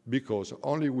MMAF, because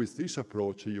only with this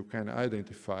approach you can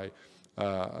identify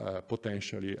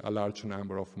potentially a large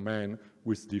number of men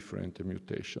with different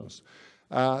mutations.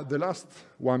 The last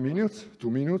 1 minute, 2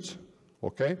 minutes,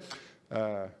 okay?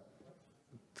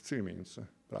 3 minutes,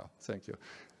 well, thank you.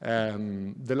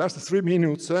 The last 3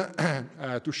 minutes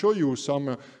to show you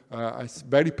some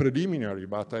very preliminary,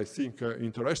 but I think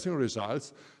interesting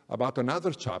results about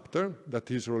another chapter that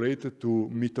is related to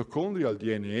mitochondrial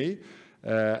DNA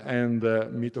and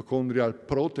mitochondrial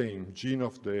protein, gene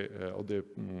of the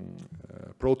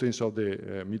proteins of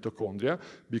the mitochondria,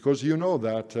 because you know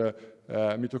that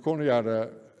mitochondria are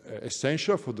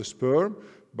essential for the sperm,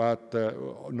 but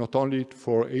not only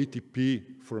for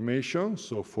ATP formation,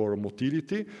 so for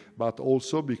motility, but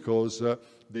also because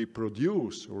they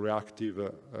produce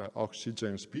reactive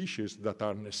oxygen species that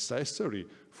are necessary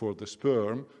for the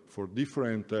sperm, for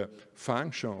different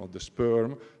function of the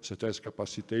sperm, such as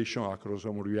capacitation,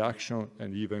 acrosome reaction,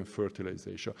 and even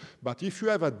fertilization. But if you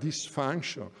have a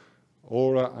dysfunction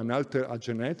or a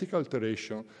genetic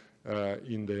alteration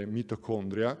in the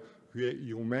mitochondria,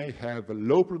 you may have a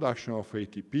low production of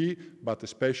ATP, but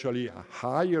especially a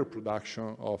higher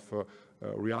production of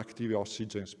reactive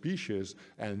oxygen species,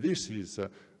 and this is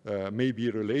may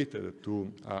be related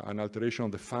to an alteration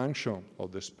of the function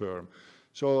of the sperm.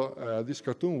 So this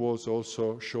cartoon was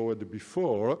also showed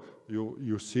before.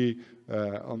 You see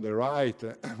on the right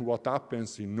what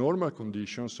happens in normal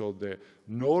conditions, so the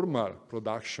normal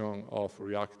production of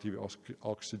reactive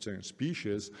oxygen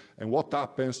species, and what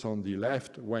happens on the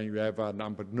left when you have an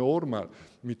abnormal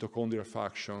mitochondrial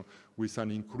function with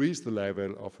an increased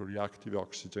level of reactive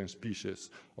oxygen species.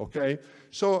 Okay,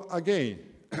 so again,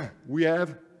 we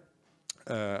have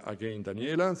again,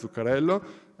 Daniela Zuccarello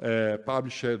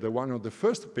published one of the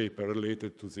first papers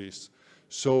related to this.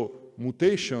 So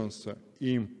mutations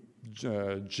in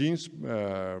genes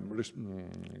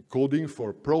coding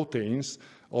for proteins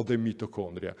of the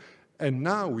mitochondria. And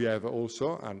now we have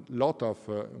also a lot of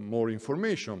more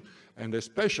information. And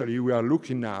especially we are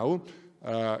looking now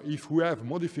if we have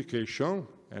modification,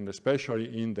 and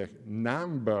especially in the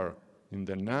number,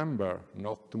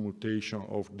 not mutation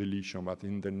of deletion, but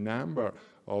in the number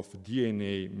of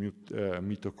DNA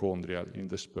mitochondria in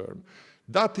the sperm.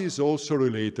 That is also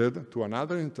related to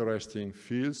another interesting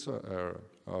fields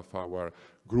of our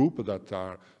group that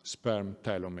are sperm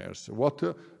telomeres.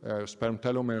 Sperm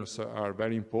telomeres are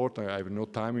very important. I have no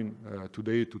time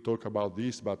today to talk about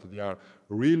this, but they are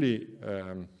really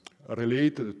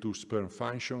related to sperm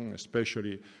function,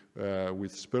 especially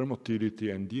with sperm motility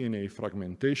and DNA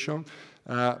fragmentation.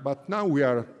 But now we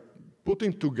are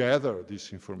putting together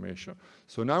this information.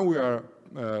 So now we are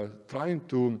trying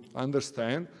to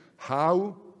understand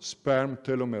how sperm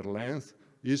telomere length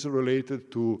is related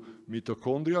to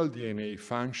mitochondrial DNA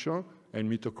function and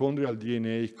mitochondrial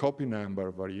DNA copy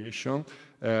number variation,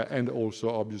 and also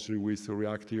obviously with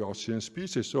reactive oxygen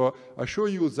species. So I show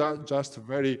you that just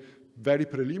very, very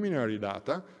preliminary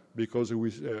data, because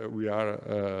we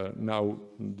are now,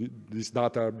 these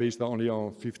data are based only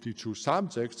on 52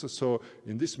 subjects. So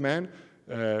in this man,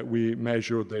 we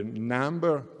measure the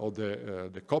number of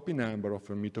the copy number of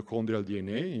a mitochondrial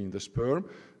DNA in the sperm,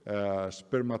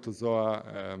 spermatozoa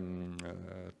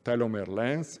telomere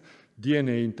length,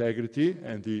 DNA integrity,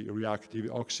 and the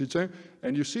reactive oxygen.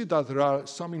 And you see that there are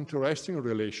some interesting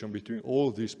relation between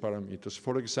all these parameters.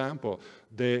 For example,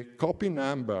 the copy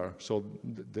number, so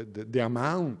the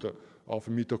amount of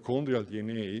mitochondrial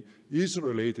DNA is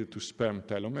related to sperm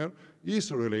telomere,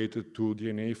 is related to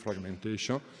DNA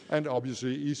fragmentation, and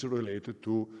obviously is related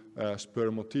to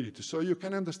sperm motility. So you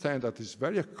can understand that it's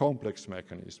very complex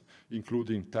mechanism,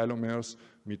 including telomeres,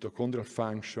 mitochondrial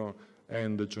function,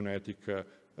 and the genetic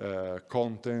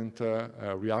content,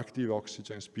 reactive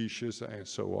oxygen species, and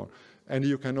so on. And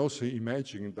you can also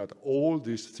imagine that all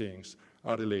these things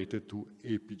are related to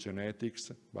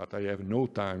epigenetics, but I have no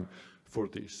time for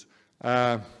this.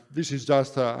 This is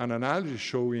just an analysis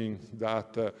showing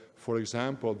that, for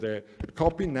example, the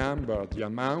copy number, the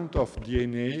amount of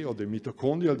DNA or the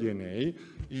mitochondrial DNA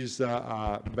is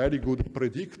a very good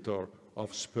predictor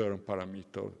of sperm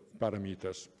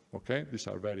parameters. Okay, these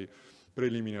are very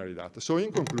preliminary data. So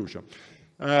in conclusion,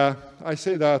 I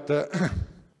say that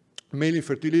male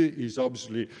infertility is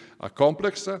obviously a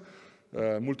complex,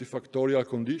 multifactorial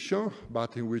condition,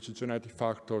 but in which genetic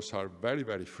factors are very,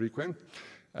 very frequent.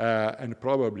 And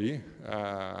probably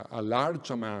a large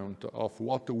amount of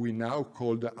what we now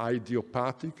call the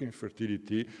idiopathic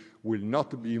infertility will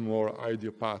not be more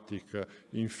idiopathic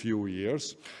in few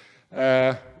years.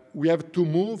 We have to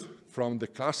move from the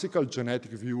classical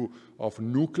genetic view of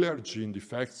nuclear gene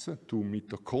defects to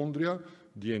mitochondrial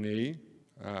DNA,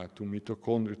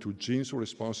 to genes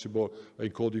responsible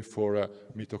encoding for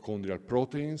mitochondrial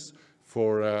proteins,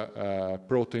 for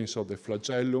proteins of the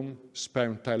flagellum,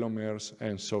 sperm telomeres,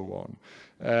 and so on.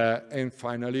 And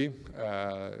finally,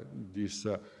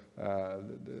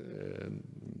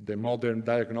 the modern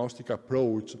diagnostic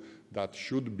approach that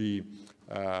should be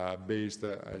based,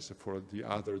 as for the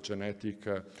other genetic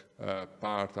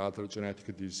part, other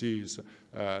genetic disease,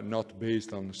 not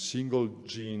based on single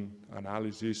gene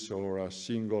analysis or a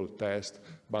single test,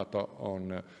 but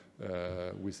on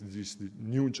with this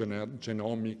new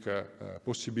genomic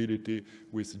possibility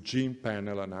with gene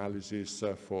panel analysis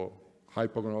for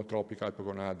hypogonadotropic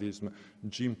hypogonadism,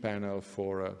 gene panel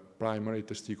for primary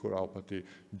testiculopathy,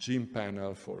 gene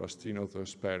panel for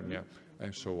astinotospermia,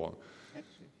 and so on.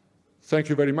 Thank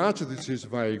you very much. This is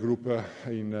my group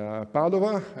in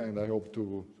Padova, and I hope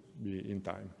to be in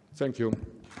time. Thank you.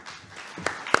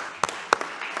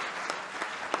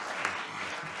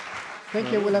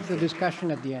 Thank you. We'll have the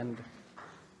discussion at the end.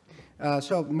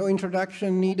 So no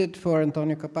introduction needed for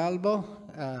Antonio Capalbo.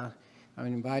 I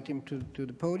will invite him to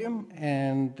the podium,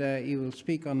 and he will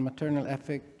speak on maternal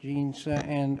affect genes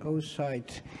and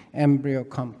oocyte embryo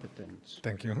competence.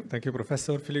 Thank you. Thank you,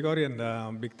 Professor Filicori,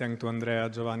 and big thank to Andrea,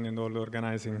 Giovanni, and all the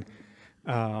organizing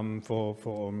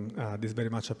for this very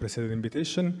much appreciated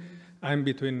invitation. I'm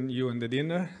between you and the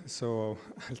dinner, so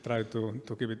I'll try to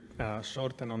keep it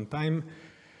short and on time.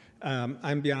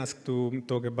 I'm being asked to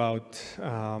talk about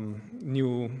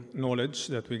new knowledge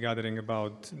that we're gathering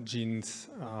about genes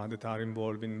that are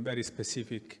involved in very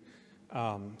specific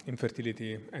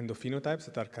infertility endophenotypes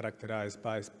that are characterized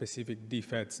by specific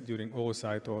defects during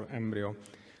oocyte or embryo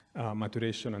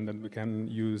maturation, and that we can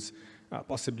use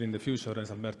possibly in the future,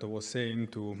 as Alberto was saying,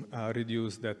 to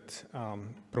reduce that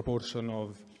proportion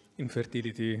of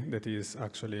infertility that is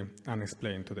actually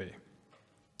unexplained today.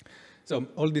 So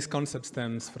all this concept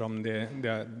stems from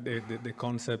the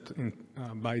concept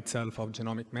by itself of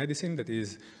genomic medicine that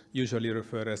is usually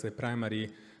referred as the primary,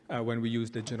 when we use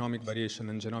the genomic variation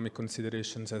and genomic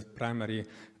considerations as primary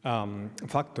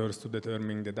factors to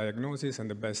determine the diagnosis and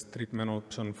the best treatment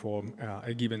option for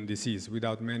a given disease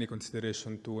without many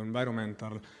consideration to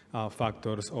environmental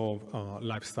factors or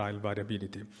lifestyle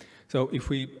variability. So if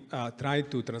we try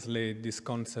to translate this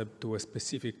concept to a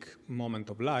specific moment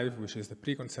of life, which is the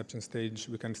preconception stage,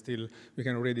 we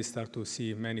can already start to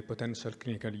see many potential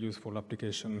clinically useful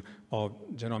application of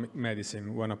genomic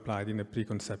medicine when applied in the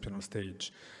preconceptional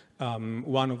stage.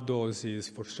 One of those is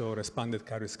for sure expanded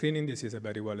carrier screening. This is a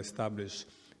very well-established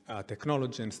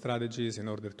technology and strategies in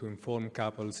order to inform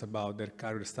couples about their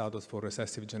carrier status for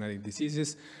recessive genetic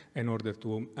diseases, in order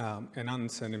to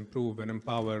enhance and improve and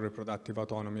empower reproductive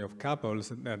autonomy of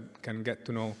couples that can get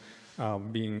to know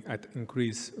being at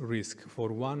increased risk for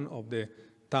one of the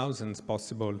thousands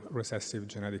possible recessive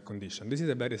genetic conditions. This is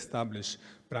a very established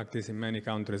practice in many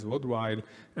countries worldwide,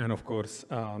 and of course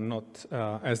not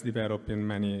as developed in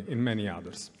many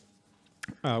others.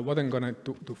 What I'm going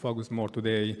to focus more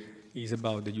today is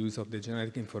about the use of the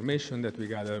genetic information that we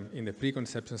gather in the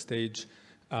preconception stage,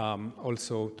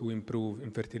 also to improve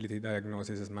infertility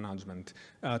diagnosis and management.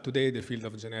 Today, the field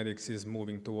of genetics is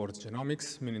moving towards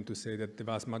genomics, meaning to say that the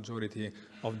vast majority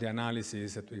of the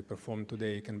analysis that we perform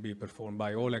today can be performed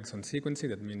by whole exome sequencing.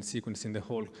 That means sequencing the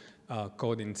whole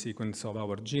coding sequence of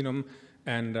our genome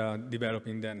and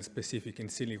developing then specific in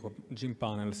silico gene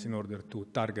panels in order to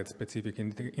target specific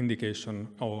indication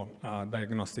or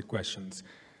diagnostic questions.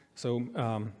 So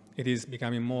it is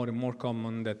becoming more and more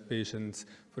common that patients,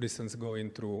 for instance,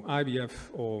 going through IVF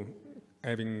or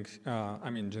having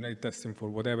genetic testing for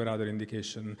whatever other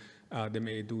indication, they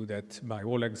may do that by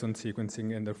whole exome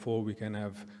sequencing, and therefore we can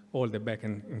have all the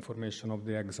backend information of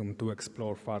the exome to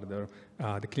explore further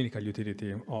the clinical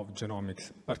utility of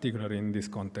genomics, particularly in this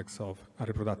context of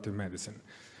reproductive medicine.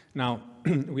 Now,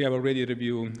 we have already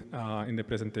reviewed in the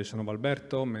presentation of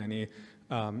Alberto many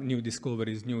new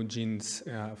discoveries, new genes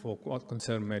for what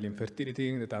concern male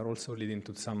infertility that are also leading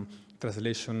to some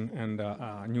translation and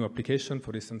new application.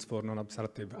 For instance, for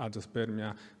non-obstructive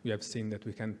azoospermia, we have seen that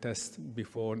we can test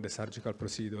before the surgical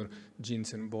procedure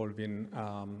genes involved in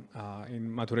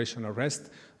maturation arrest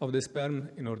of the sperm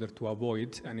in order to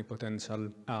avoid any potential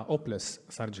hopeless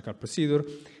surgical procedure.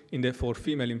 For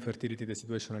female infertility, the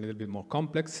situation is a little bit more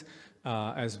complex,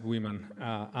 as women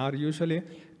are usually,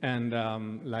 and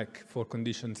like for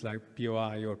conditions like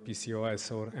POI or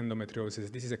PCOS or endometriosis,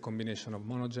 this is a combination of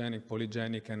monogenic,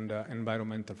 polygenic, and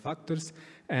environmental factors,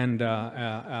 and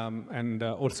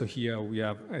also here we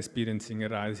are experiencing a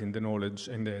rise in the knowledge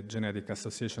in the genetic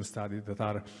association studies that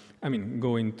are,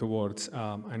 going towards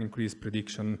an increased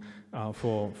prediction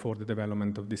for the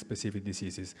development of these specific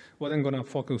diseases. What I'm going to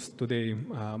focus today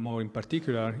more in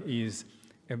particular is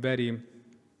a very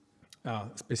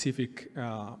specific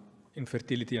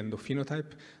infertility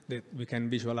endophenotype that we can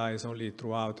visualize only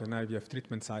throughout an IVF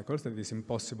treatment cycle, that is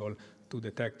impossible to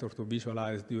detect or to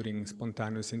visualize during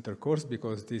spontaneous intercourse,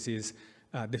 because this is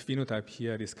the phenotype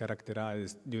here is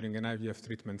characterized during an IVF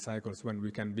treatment cycles when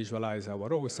we can visualize our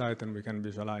oocyte and we can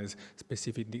visualize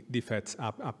specific defects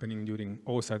happening during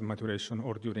oocyte maturation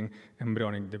or during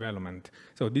embryonic development.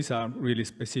 So these are really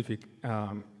specific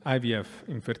IVF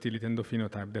infertility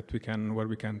endophenotype that where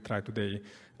we can try today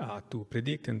to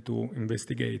predict and to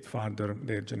investigate further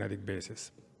their genetic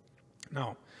basis.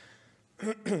 Now,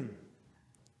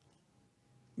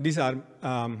 these are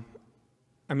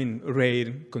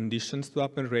rare conditions to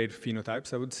happen, rare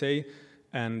phenotypes, I would say.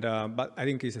 And, but I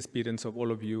think it's experience of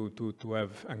all of you to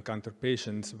have encountered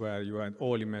patients where you had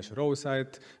all immeasured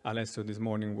oocyte. Alessio this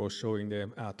morning was showing the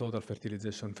total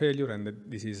fertilization failure, and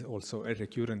this is also a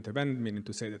recurrent event, meaning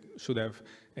to say that should have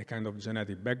a kind of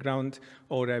genetic background,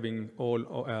 or having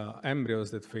all embryos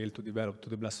that fail to develop to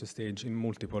the blastocyst stage in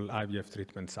multiple IVF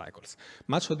treatment cycles.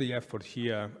 Much of the effort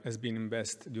here has been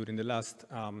invested during the last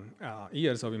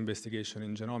years of investigation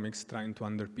in genomics, trying to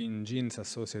underpin genes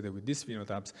associated with these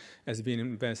phenotypes, has been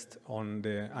invest on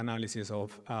the analysis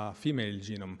of female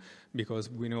genome, because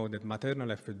we know that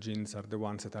maternal effect genes are the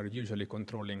ones that are usually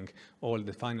controlling all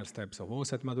the final steps of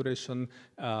oocyte maturation,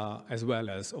 as well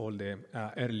as all the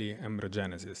early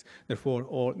embryogenesis.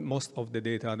 Therefore, most of the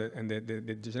data and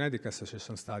the genetic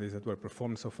association studies that were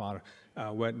performed so far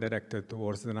were directed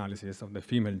towards the analysis of the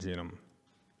female genome.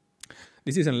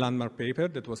 This is a landmark paper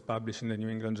that was published in the New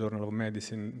England Journal of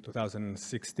Medicine in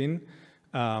 2016.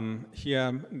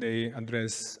 Here they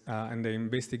address and they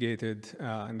investigated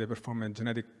and they performed a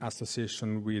genetic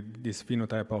association with this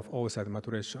phenotype of oocyte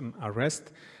maturation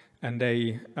arrest, and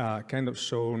they kind of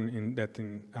shown that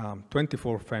in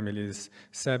 24 families,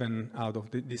 7 out of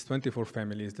these 24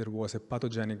 families, there was a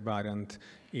pathogenic variant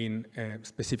in a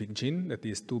specific gene, that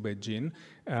is 2-base gene.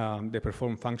 They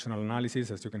performed functional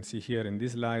analysis, as you can see here in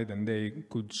this slide, and they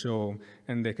could show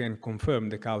and they can confirm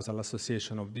the causal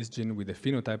association of this gene with the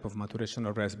phenotype of maturation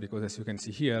arrest, because as you can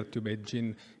see here, 2-base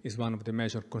gene is one of the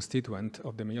major constituents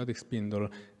of the meiotic spindle,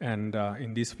 and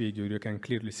in this figure you can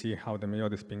clearly see how the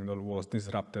meiotic spindle was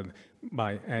disrupted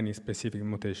by any specific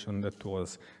mutation that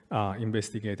was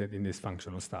investigated in these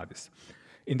functional studies.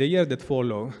 In the year that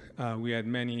followed, we had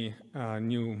many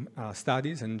new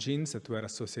studies and genes that were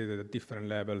associated at different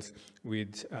levels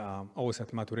with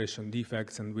oocyte maturation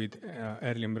defects and with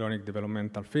early embryonic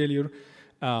developmental failure.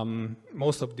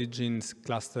 Most of the genes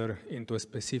cluster into a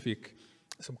specific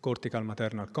subcortical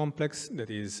maternal complex that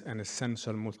is an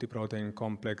essential multiprotein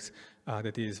complex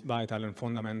that is vital and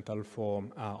fundamental for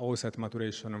oocyte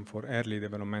maturation and for early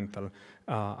developmental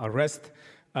arrest.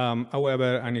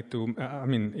 However,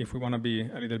 if we want to be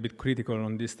a little bit critical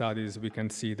on these studies, we can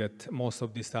see that most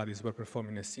of these studies were performed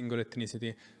in a single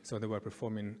ethnicity, so they were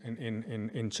performed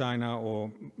in China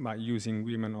or by using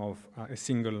women of a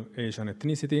single Asian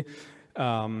ethnicity.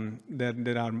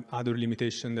 There are other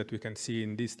limitations that we can see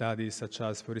in these studies, such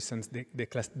as, for instance, the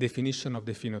definition of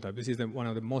the phenotype. This is one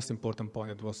of the most important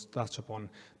points that was touched upon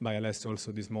by Alessio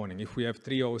also this morning. If we have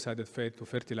 3 oocytes that fail to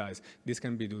fertilize, this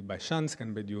can be due by chance,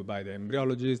 can be due by the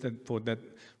embryologist,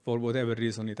 for whatever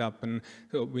reason it happened.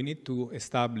 So we need to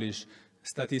establish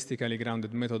statistically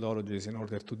grounded methodologies in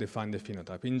order to define the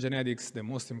phenotype. In genetics,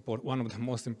 one of the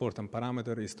most important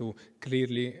parameters is to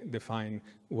clearly define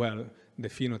well the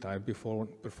phenotype before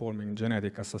performing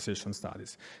genetic association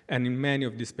studies. And in many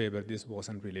of these papers, this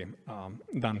wasn't really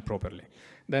done properly.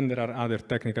 Then there are other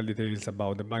technical details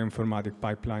about the bioinformatic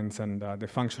pipelines and the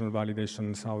functional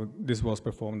validations, how this was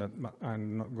performed, but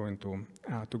I'm not going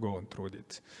to go through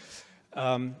it.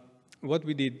 What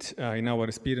we did in our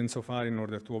experience so far in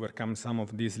order to overcome some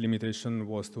of these limitations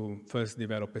was to first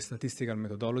develop a statistical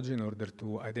methodology in order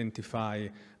to identify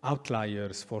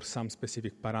outliers for some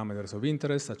specific parameters of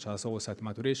interest, such as oocyte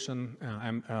maturation,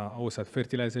 oocyte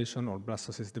fertilization, or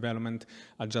blastocyst development,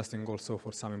 adjusting also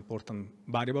for some important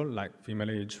variable like female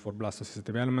age for blastocyst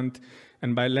development.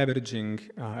 And by leveraging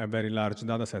a very large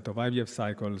data set of IVF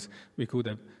cycles, we could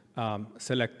have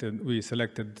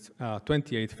selected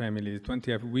 28 families,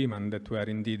 28 women that were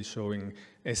indeed showing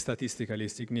a statistically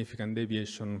significant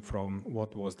deviation from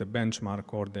what was the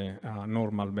benchmark or the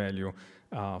normal value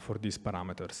for these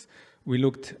parameters. We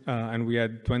looked and we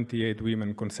had 28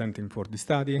 women consenting for the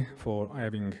study, for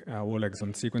having whole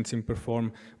exome sequencing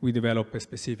performed. We developed a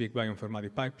specific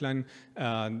bioinformatic pipeline.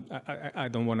 I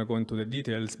don't want to go into the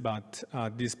details, but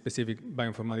this specific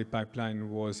bioinformatic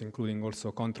pipeline was including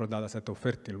also control data set of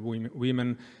fertile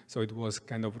women, so it was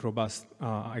kind of robust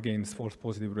against false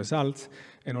positive results.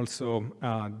 And also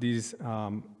these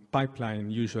pipeline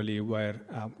usually were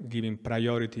giving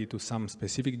priority to some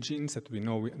specific genes that we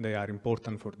know they are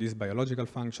important for this biological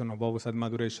function of oocyte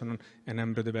maturation and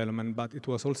embryo development, but it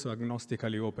was also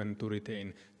agnostically open to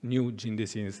retain new gene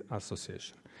disease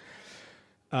association.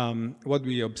 What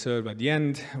we observed at the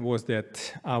end was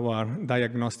that our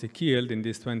diagnostic yield in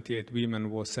these 28 women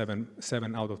was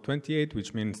 7 out of 28,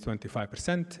 which means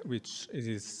 25%, which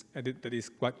that is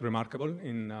quite remarkable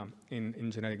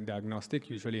in genetic diagnostic.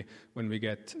 Usually when we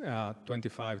get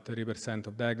 25-30%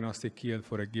 of diagnostic yield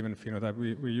for a given phenotype,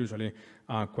 we usually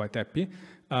are quite happy.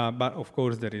 But of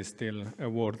course, there is still a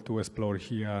work to explore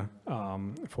here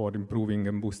for improving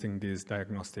and boosting this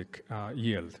diagnostic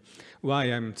yield. Why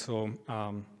I'm so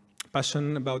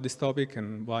passionate about this topic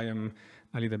and why I'm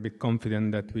a little bit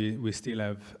confident that we still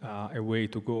have a way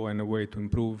to go and a way to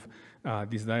improve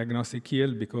this diagnostic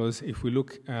yield, because if we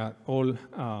look at all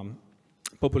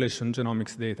population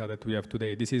genomics data that we have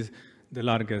today, this is the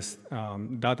largest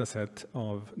data set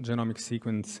of genomic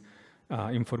sequence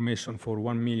information for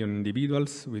 1 million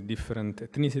individuals with different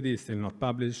ethnicities, still not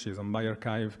published, is on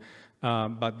bioRxiv.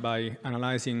 But by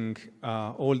analyzing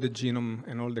all the genome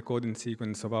and all the coding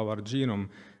sequence of our genome,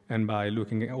 and by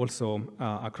looking also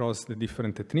across the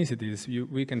different ethnicities,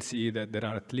 we can see that there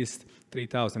are at least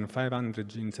 3,500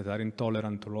 genes that are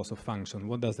intolerant to loss of function.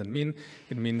 What does that mean?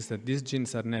 It means that these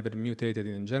genes are never mutated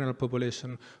in the general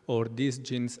population, or these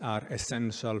genes are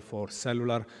essential for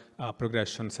cellular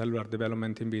progression, cellular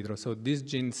development in vitro. So these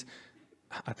genes,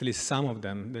 at least some of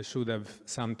them, they should have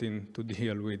something to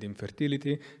deal with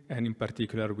infertility and in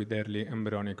particular with early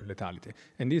embryonic lethality.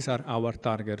 And these are our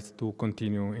targets to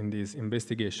continue in this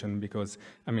investigation, because,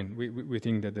 I mean, we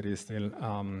think that there is still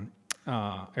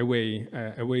a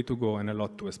way to go and a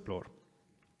lot to explore.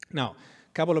 Now,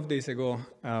 a couple of days ago,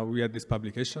 we had this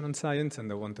publication on Science, and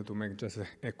I wanted to make just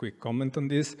a quick comment on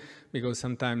this, because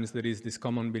sometimes there is this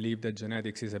common belief that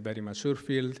genetics is a very mature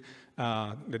field,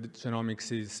 that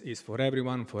genomics is for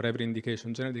everyone, for every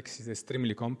indication. Genetics is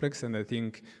extremely complex, and I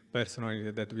think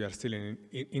personally that we are still in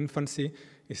infancy.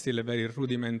 It's still a very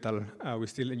rudimental, we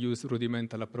still use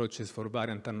rudimental approaches for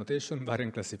variant annotation.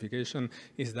 Variant classification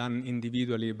is done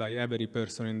individually by every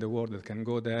person in the world that can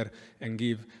go there and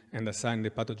give and assign the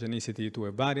pathogenicity to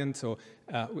a variant. So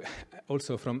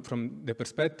also from the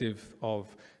perspective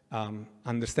of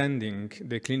understanding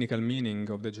the clinical meaning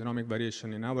of the genomic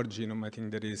variation in our genome, I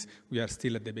think we are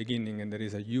still at the beginning, and there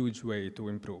is a huge way to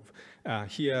improve.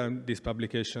 Here, this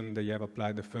publication, they have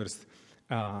applied the first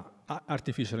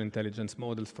artificial intelligence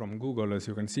models from Google, as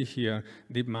you can see here,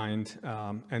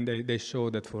 DeepMind, and they show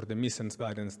that for the missense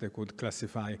variants, they could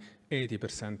classify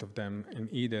 80% of them in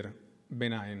either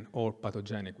benign or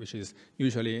pathogenic, which is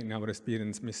usually, in our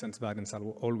experience, missense variants are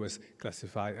always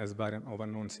classified as variant of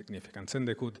unknown significance, and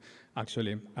they could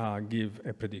actually give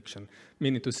a prediction,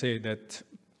 meaning to say that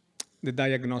the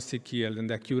diagnostic yield and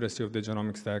the accuracy of the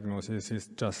genomics diagnosis is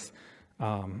just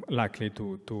likely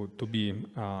to be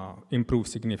improved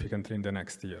significantly in the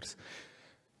next years.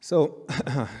 So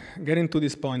getting to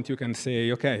this point, you can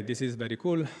say, okay, this is very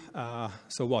cool.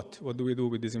 So what? What do we do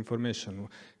with this information?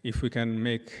 If we can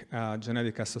make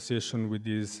genetic association with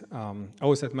these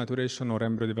oocyte maturation or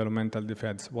embryo developmental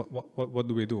defects, what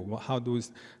do we do?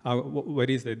 Where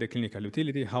is the clinical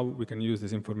utility? How we can use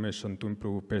this information to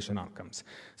improve patient outcomes?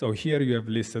 So here you have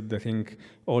listed, I think,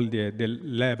 all the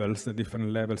levels, the different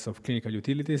levels of clinical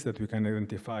utilities that we can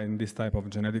identify in this type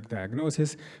of genetic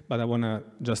diagnosis. But I want to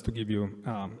just to give you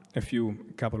a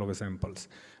couple of examples.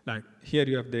 Like here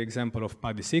you have the example of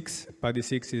PADI6.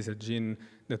 PADI6 is a gene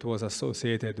that was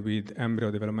associated with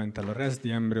embryo developmental arrest.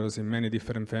 The embryos in many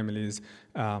different families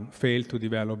fail to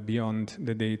develop beyond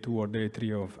the day 2 or day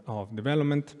 3 of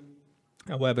development.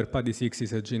 However, PADI6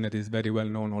 is a gene that is very well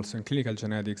known also in clinical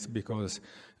genetics because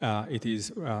it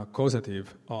is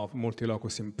causative of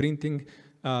multilocus imprinting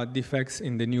defects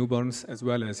in the newborns as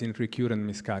well as in recurrent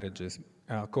miscarriages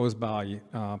caused by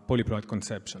polyploid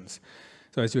conceptions.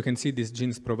 So as you can see, these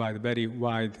genes provide very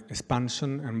wide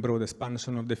expansion and broad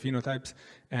expansion of the phenotypes,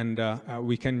 and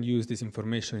we can use this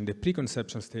information in the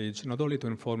preconception stage not only to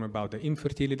inform about the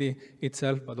infertility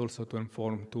itself, but also to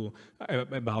inform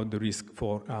about the risk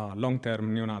for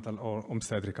long-term neonatal or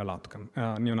obstetrical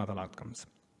neonatal outcomes.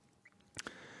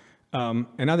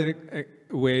 Another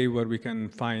way where we can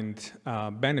find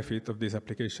benefit of this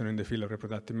application in the field of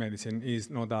reproductive medicine is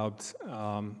no doubt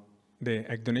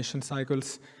the egg donation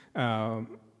cycles.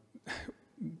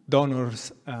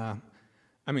 Donors,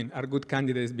 are good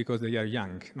candidates because they are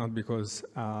young, not because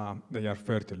they are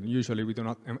fertile. Usually we do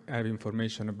not have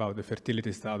information about the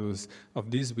fertility status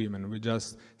of these women. We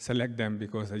just select them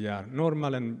because they are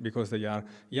normal and because they are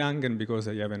young and because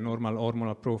they have a normal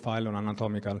hormonal profile on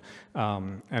anatomical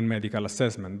and medical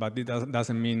assessment. But it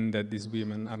doesn't mean that these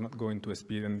women are not going to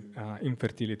experience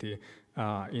infertility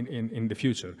in the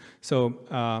future. So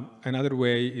another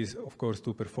way is, of course,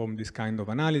 to perform this kind of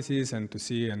analysis and to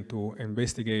see and to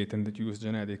investigate and to use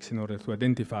genetics in order to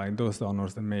identify those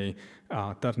donors that may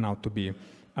turn out to be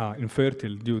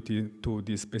infertile due to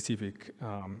these specific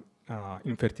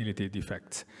infertility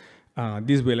defects.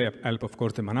 This will help, of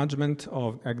course, the management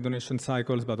of egg donation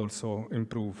cycles, but also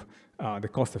improve the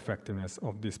cost effectiveness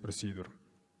of this procedure.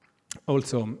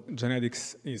 Also,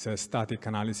 genetics is a static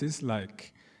analysis,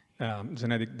 like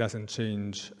genetic doesn't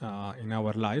change in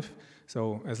our life.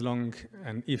 So as long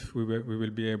and if we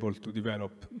will be able to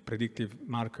develop predictive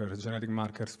markers, genetic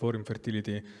markers for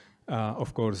infertility,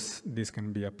 of course, this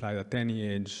can be applied at any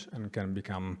age and can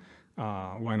become,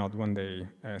 why not one day,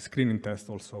 a screening test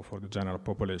also for the general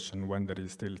population when there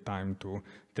is still time to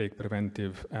take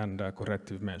preventive and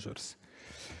corrective measures.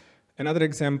 Another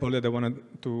example that I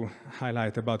wanted to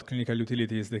highlight about clinical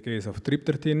utility is the case of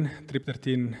tryptophan.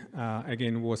 Tryptophan,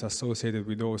 again, was associated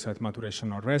with oocyte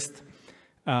maturation arrest.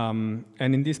 And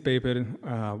in this paper,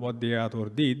 what the author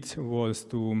did was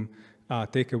to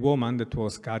take a woman that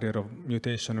was carrier of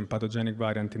mutation and pathogenic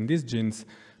variant in these genes,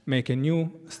 make a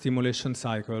new stimulation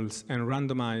cycles, and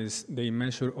randomize the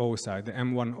immature oocyte, the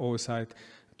M1 oocyte,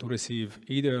 to receive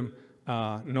either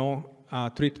no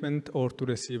treatment or to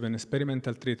receive an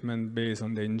experimental treatment based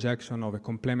on the injection of a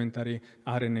complementary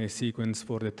RNA sequence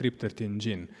for the tryptophan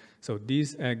gene. So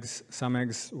these eggs, some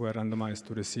eggs were randomized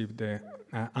to receive the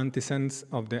antisense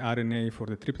of the RNA for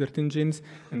the tryptophan genes,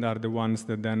 and are the ones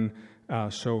that then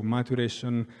show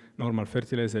maturation, normal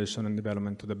fertilization, and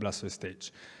development to the blastoid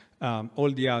stage. All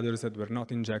the others that were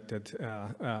not injected,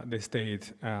 they stayed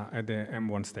at the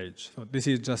M1 stage. So this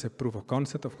is just a proof of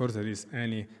concept. Of course, there is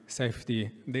any safety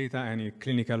data, any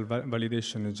clinical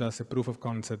validation is just a proof of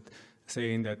concept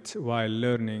saying that while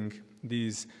learning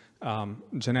these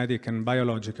genetic and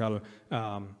biological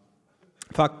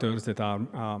factors that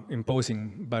are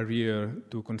imposing barrier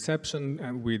to conception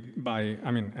by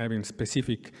having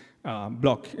specific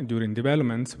block during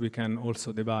developments, we can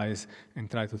also devise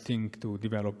and try to think to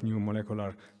develop new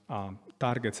molecular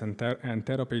targets and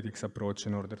therapeutics approach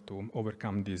in order to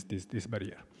overcome this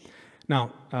barrier.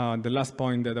 Now, the last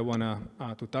point that I want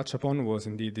to touch upon was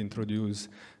indeed introduced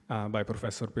by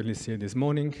Professor Pellissier this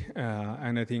morning,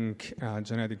 and I think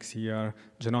genomics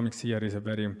here is a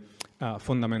very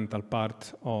fundamental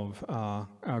part of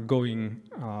going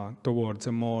towards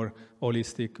a more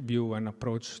holistic view and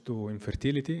approach to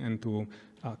infertility and to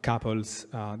couples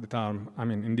that are,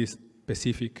 in this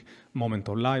specific moment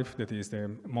of life, that is the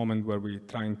moment where we're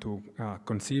trying to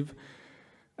conceive.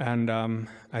 And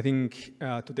I think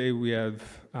today we have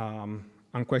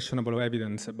unquestionable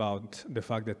evidence about the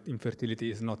fact that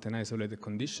infertility is not an isolated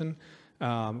condition.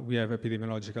 We have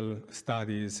epidemiological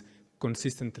studies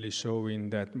consistently showing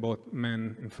that both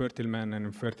infertile men and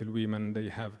infertile women, they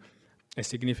have a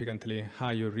significantly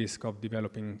higher risk of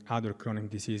developing other chronic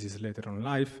diseases later on in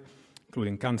life,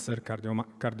 including cancer,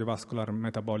 cardiovascular,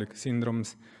 metabolic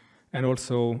syndromes. And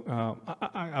also,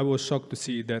 I was shocked to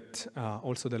see that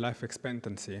also the life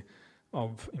expectancy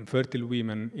of infertile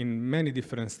women in many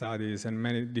different studies and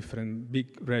many different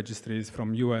big registries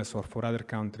from US or for other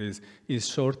countries is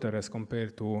shorter as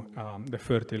compared to the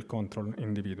fertile control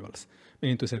individuals.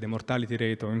 Meaning to say the mortality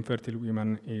rate of infertile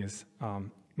women is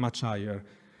much higher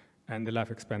and the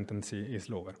life expectancy is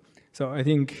lower. So I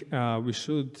think we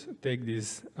should take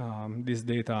this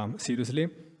data seriously,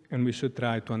 and we should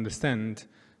try to understand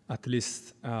at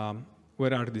least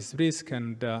where are these risks,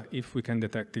 and if we can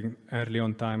detect it early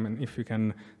on time, and if we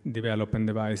can develop and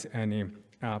devise any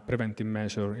preventive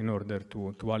measure in order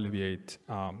to alleviate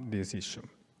this issue.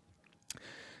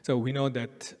 So we know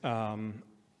that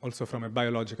also from a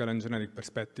biological and genetic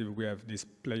perspective, we have these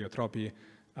pleiotropy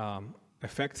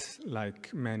effects,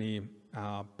 like many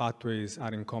pathways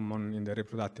are in common in the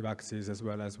reproductive axis as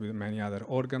well as with many other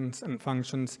organs and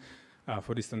functions.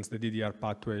 For instance, the DDR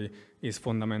pathway is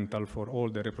fundamental for all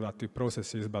the reproductive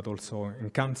processes, but also in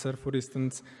cancer, for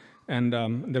instance. And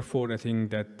therefore, I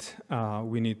think that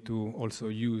we need to also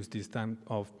use this time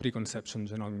of preconception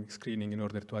genomic screening in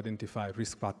order to identify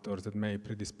risk factors that may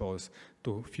predispose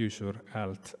to future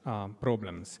health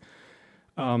problems.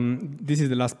 This is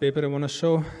the last paper I want to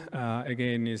show.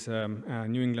 Again, is a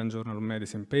New England Journal of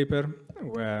Medicine paper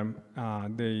where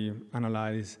they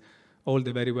analyze all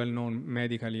the very well-known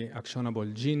medically actionable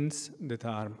genes that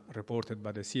are reported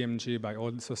by the CMG, by all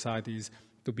the societies,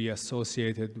 to be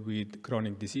associated with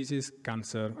chronic diseases,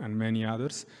 cancer, and many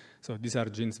others. So these are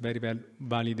genes very well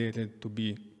validated to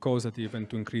be causative and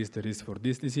to increase the risk for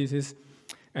these diseases.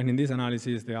 And in this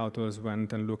analysis, the authors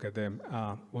went and looked at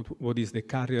what is the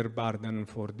carrier burden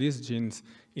for these genes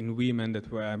in women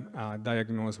that were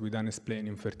diagnosed with unexplained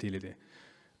infertility.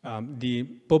 The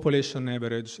population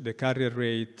average, the carrier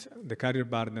rate, the carrier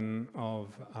burden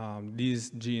of these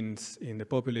genes in the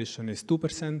population is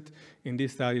 2%. In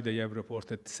this study, they have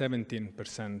reported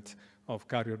 17% of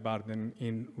carrier burden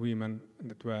in women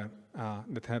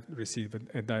that have received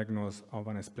a diagnosis of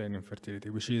unexplained infertility,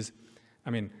 which is,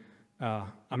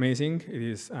 amazing. It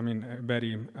is,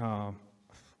 very,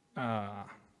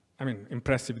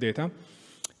 impressive data.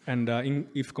 And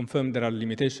if confirmed, there are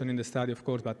limitations in the study, of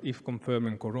course, but if confirmed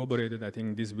and corroborated, I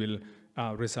think this will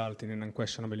result in an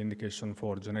unquestionable indication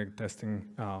for genetic testing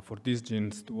for these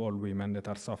genes to all women that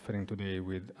are suffering today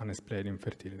with unexplained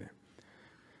infertility.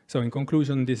 So in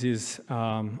conclusion, this is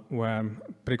where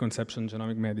preconception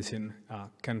genomic medicine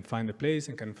can find a place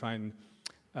and can find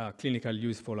clinical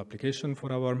useful application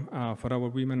for our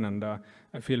women, and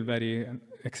I feel very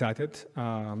excited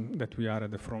that we are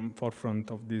at the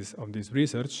forefront of this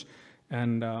research,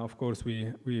 and of course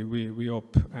we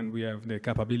hope and we have the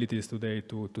capabilities today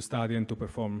to study and to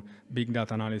perform big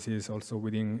data analysis also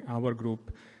within our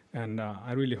group, and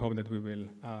I really hope that we will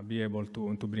be able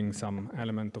to bring some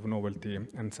element of novelty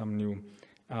and some new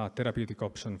therapeutic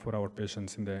option for our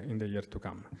patients in the year to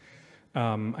come.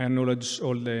 I acknowledge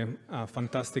all the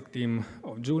fantastic team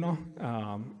of Juno,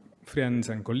 friends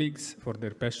and colleagues for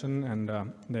their passion and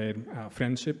their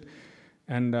friendship.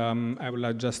 And I would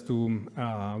like just to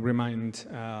remind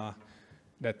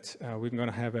that we're going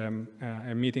to have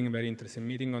a meeting, a very interesting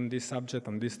meeting on this subject,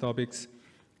 on these topics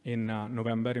in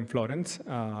November in Florence,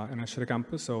 in Ascere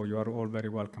campus, so you are all very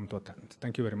welcome to attend.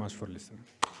 Thank you very much for listening.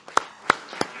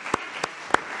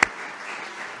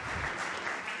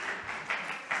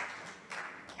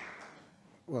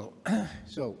 Well,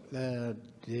 so the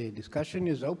discussion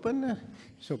is open,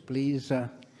 so please,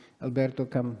 Alberto,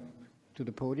 come to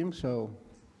the podium, so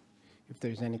if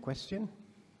there's any question.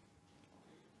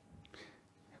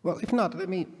 Well, if not, let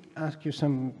me ask you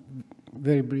some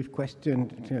very brief question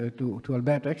to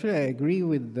Alberto. Actually, I agree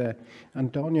with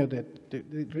Antonio that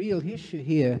the real issue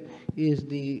here is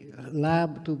the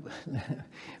lab to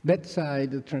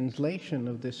bedside translation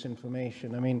of this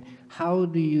information. I mean, how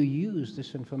do you use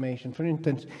this information? For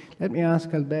instance, let me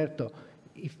ask Alberto,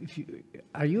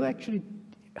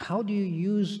 how do you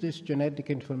use this genetic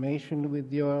information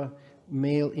with your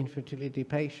male infertility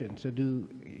patients? So do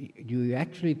you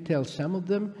actually tell some of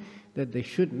them that they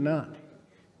should not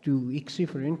do ICSI,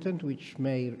 for instance, which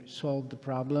may solve the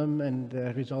problem and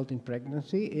result in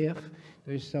pregnancy if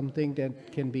there is something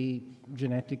that can be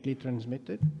genetically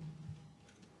transmitted?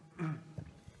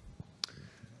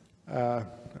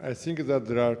 I think that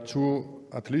there are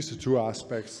at least two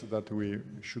aspects that we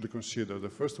should consider. The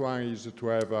first one is to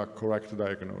have a correct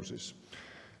diagnosis.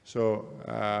 So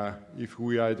if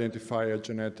we identify a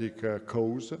genetic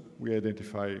cause, we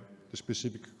identify the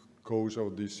specific cause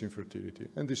of this infertility.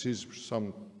 And this is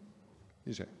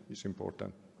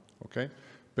important, okay?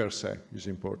 Per se is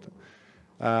important.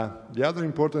 The other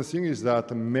important thing is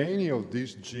that many of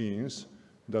these genes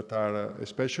that are,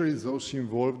 especially those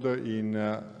involved in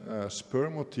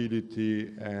sperm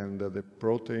motility and the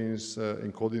proteins,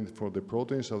 encoding for the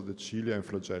proteins of the cilia and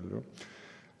flagellum,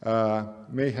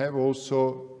 may have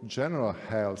also general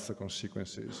health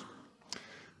consequences.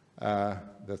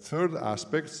 The third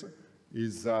aspect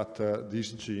is that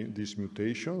these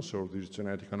mutations or these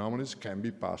genetic anomalies can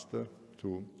be passed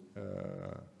to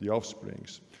the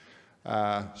offsprings.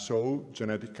 So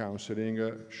genetic counseling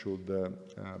should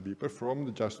be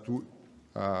performed just to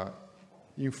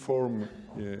inform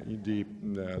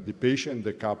the patient,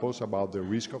 the couples, about the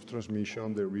risk of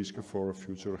transmission, the risk for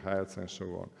future health, and so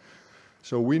on.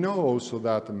 So we know also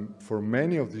that for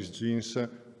many of these genes,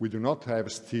 we do not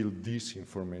have still this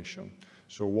information.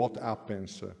 So what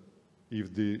happens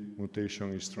if the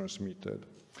mutation is transmitted?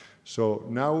 So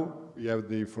now we have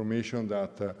the information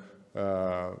that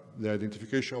the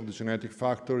identification of the genetic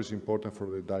factor is important for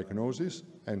the diagnosis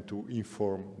and to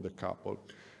inform the couple.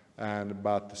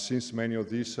 But since many of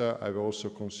these have also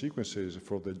consequences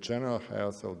for the general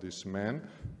health of this man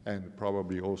and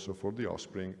probably also for the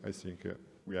offspring, I think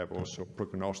we have also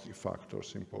prognostic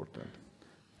factors important.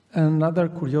 Another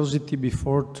curiosity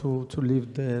before to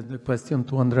leave the question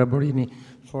to Andrea Borini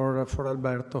for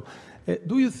Alberto.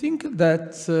 Do you think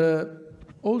that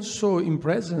also in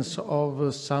presence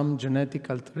of some genetic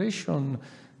alteration,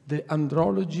 the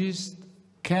andrologist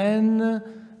can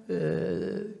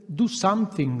do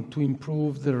something to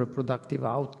improve the reproductive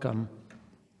outcome?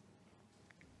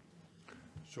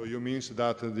 So you mean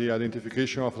that the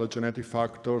identification of the genetic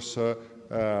factors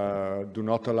do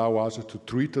not allow us to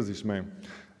treat this man?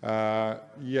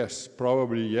 Yes,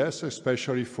 probably yes,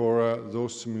 especially for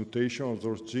those mutations,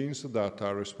 those genes that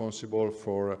are responsible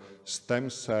for stem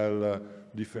cell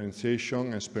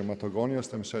differentiation and spermatogonial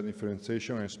stem cell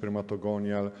differentiation and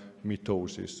spermatogonial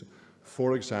mitosis.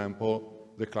 For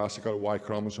example, the classical Y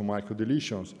chromosome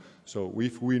microdeletions. So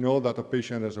if we know that a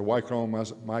patient has a Y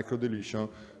chromosome microdeletion,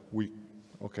 we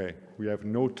have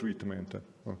no treatment.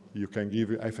 You can give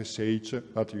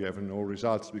FSH, but you have no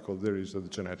results because there is the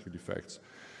genetic defects.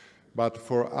 But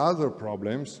for other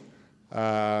problems,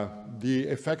 the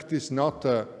effect is not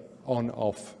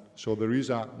on-off. So there is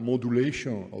a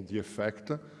modulation of the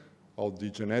effect of the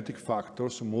genetic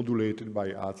factors modulated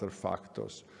by other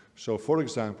factors. So for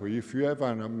example, if you have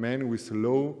a man with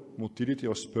low motility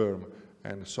of sperm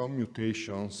and some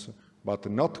mutations, but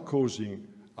not causing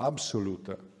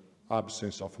absolute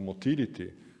absence of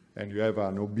motility, and you have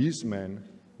an obese man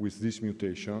with this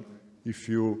mutation, if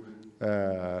you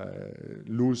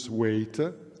lose weight,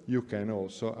 you can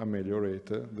also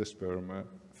ameliorate the sperm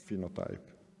phenotype.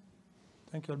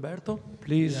 Thank you, Alberto.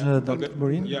 Please, Dr.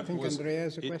 Borini. Yeah, I think Andrea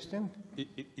has a question.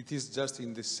 It is just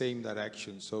in the same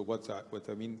direction. So what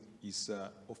I mean is,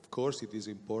 of course, it is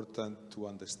important to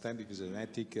understand it is a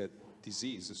genetic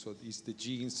disease. So if the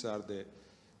genes are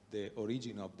the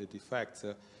origin of the defect,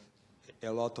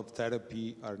 a lot of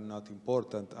therapy are not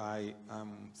important. I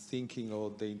am thinking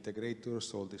of the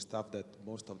integrators, all the stuff that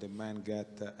most of the men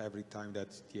get every time that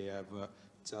they have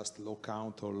just low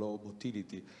count or low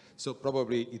motility. So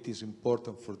probably it is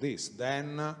important for this.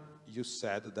 Then you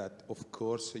said that, of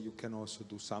course, you can also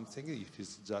do something if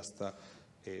it's just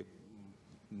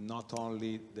not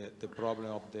only the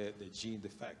problem of the gene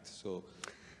defect. So.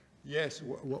 Yes,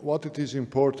 what it is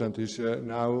important is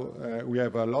now we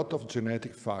have a lot of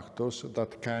genetic factors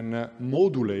that can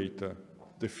modulate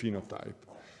the phenotype.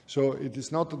 So it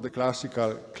is not the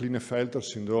classical Klinefelter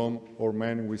syndrome or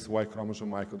men with Y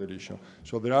chromosome microdeletion.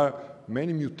 So there are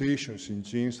many mutations in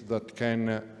genes that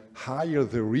can higher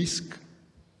the risk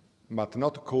but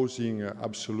not causing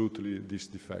absolutely this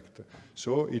defect.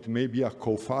 So it may be a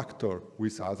cofactor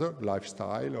with other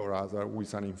lifestyle or other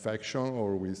with an infection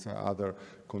or with other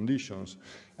conditions.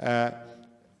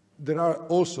 There are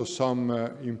also some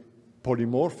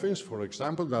polymorphisms, for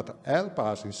example, that help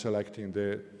us in selecting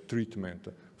the treatment.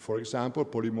 For example,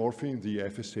 polymorphing the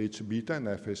FSH beta and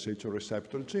FSH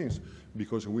receptor genes,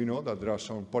 because we know that there are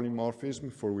some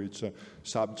polymorphisms for which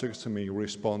subjects may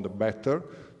respond better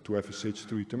to FSH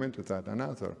treatment than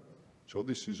another. So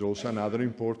this is also another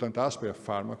important aspect of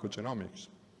pharmacogenomics.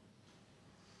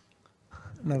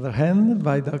 Another hand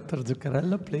by Dr.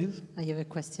 Zuccarella, please. I have a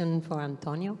question for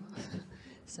Antonio.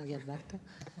 Sorry, Alberto.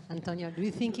 Antonio, do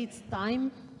you think it's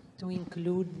time to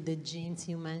include the genes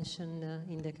you mentioned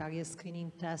in the carrier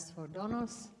screening test for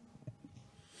donors?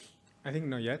 I think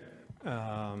not yet.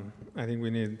 I think we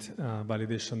need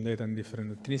validation data in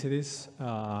different ethnicities.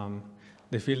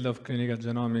 The field of clinical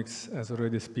genomics has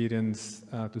already experienced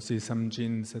to see some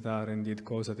genes that are indeed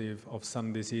causative of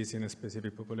some disease in a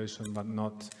specific population, but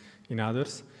not in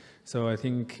others. So I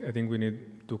think we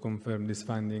need to confirm these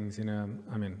findings in a,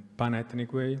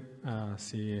 pan-ethnic way,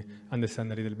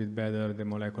 understand a little bit better the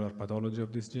molecular pathology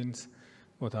of these genes,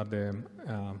 what are the,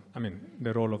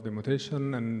 the role of the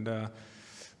mutation, and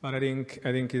but I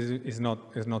think is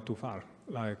not too far.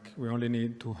 Like, we only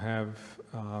need to have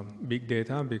big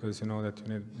data, because you know that you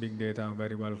need big data,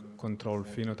 very well controlled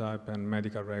phenotype and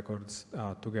medical records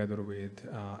together with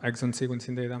exon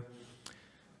sequencing data,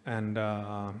 and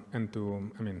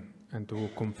to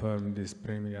confirm this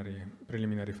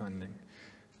preliminary finding.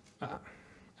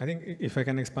 I think if I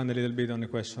can expand a little bit on the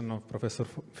question of Professor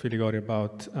Filicori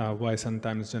about why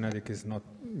sometimes genetic is not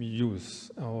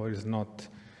used or is not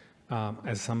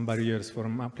as some barriers for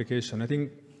application, I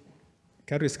think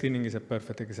carrier screening is a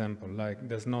perfect example. Like,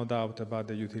 there's no doubt about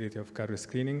the utility of carrier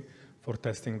screening for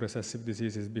testing recessive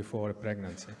diseases before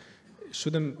pregnancy. It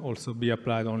shouldn't also be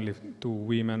applied only to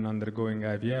women undergoing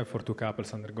IVF or to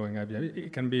couples undergoing IVF.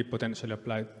 It can be potentially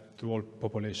applied to all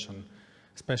population,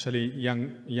 especially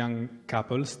young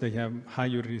couples. They have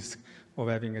higher risk of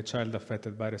having a child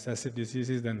affected by recessive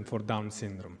diseases than for Down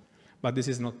syndrome. But this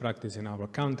is not practiced in our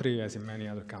country as in many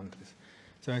other countries.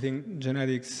 So I think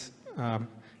genetics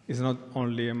is not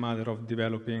only a matter of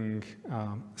developing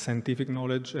scientific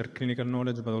knowledge or clinical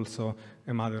knowledge, but also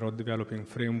a matter of developing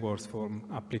frameworks for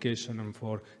application and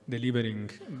for delivering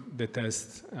the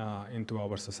test into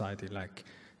our society, like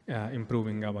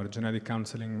improving our genetic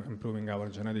counseling, improving our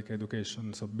genetic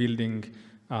education, so building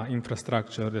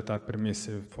infrastructure that are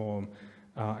permissive for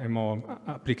a more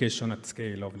application at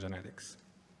scale of genetics.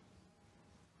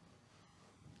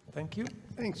 Thank you.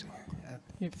 Thanks.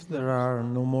 If there are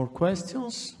no more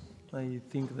questions, I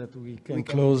think that we can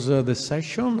close the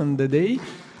session and the day.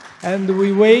 And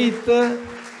we wait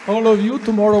all of you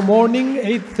tomorrow morning,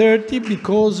 8:30,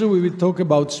 because we will talk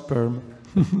about sperm.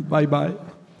 Bye-bye.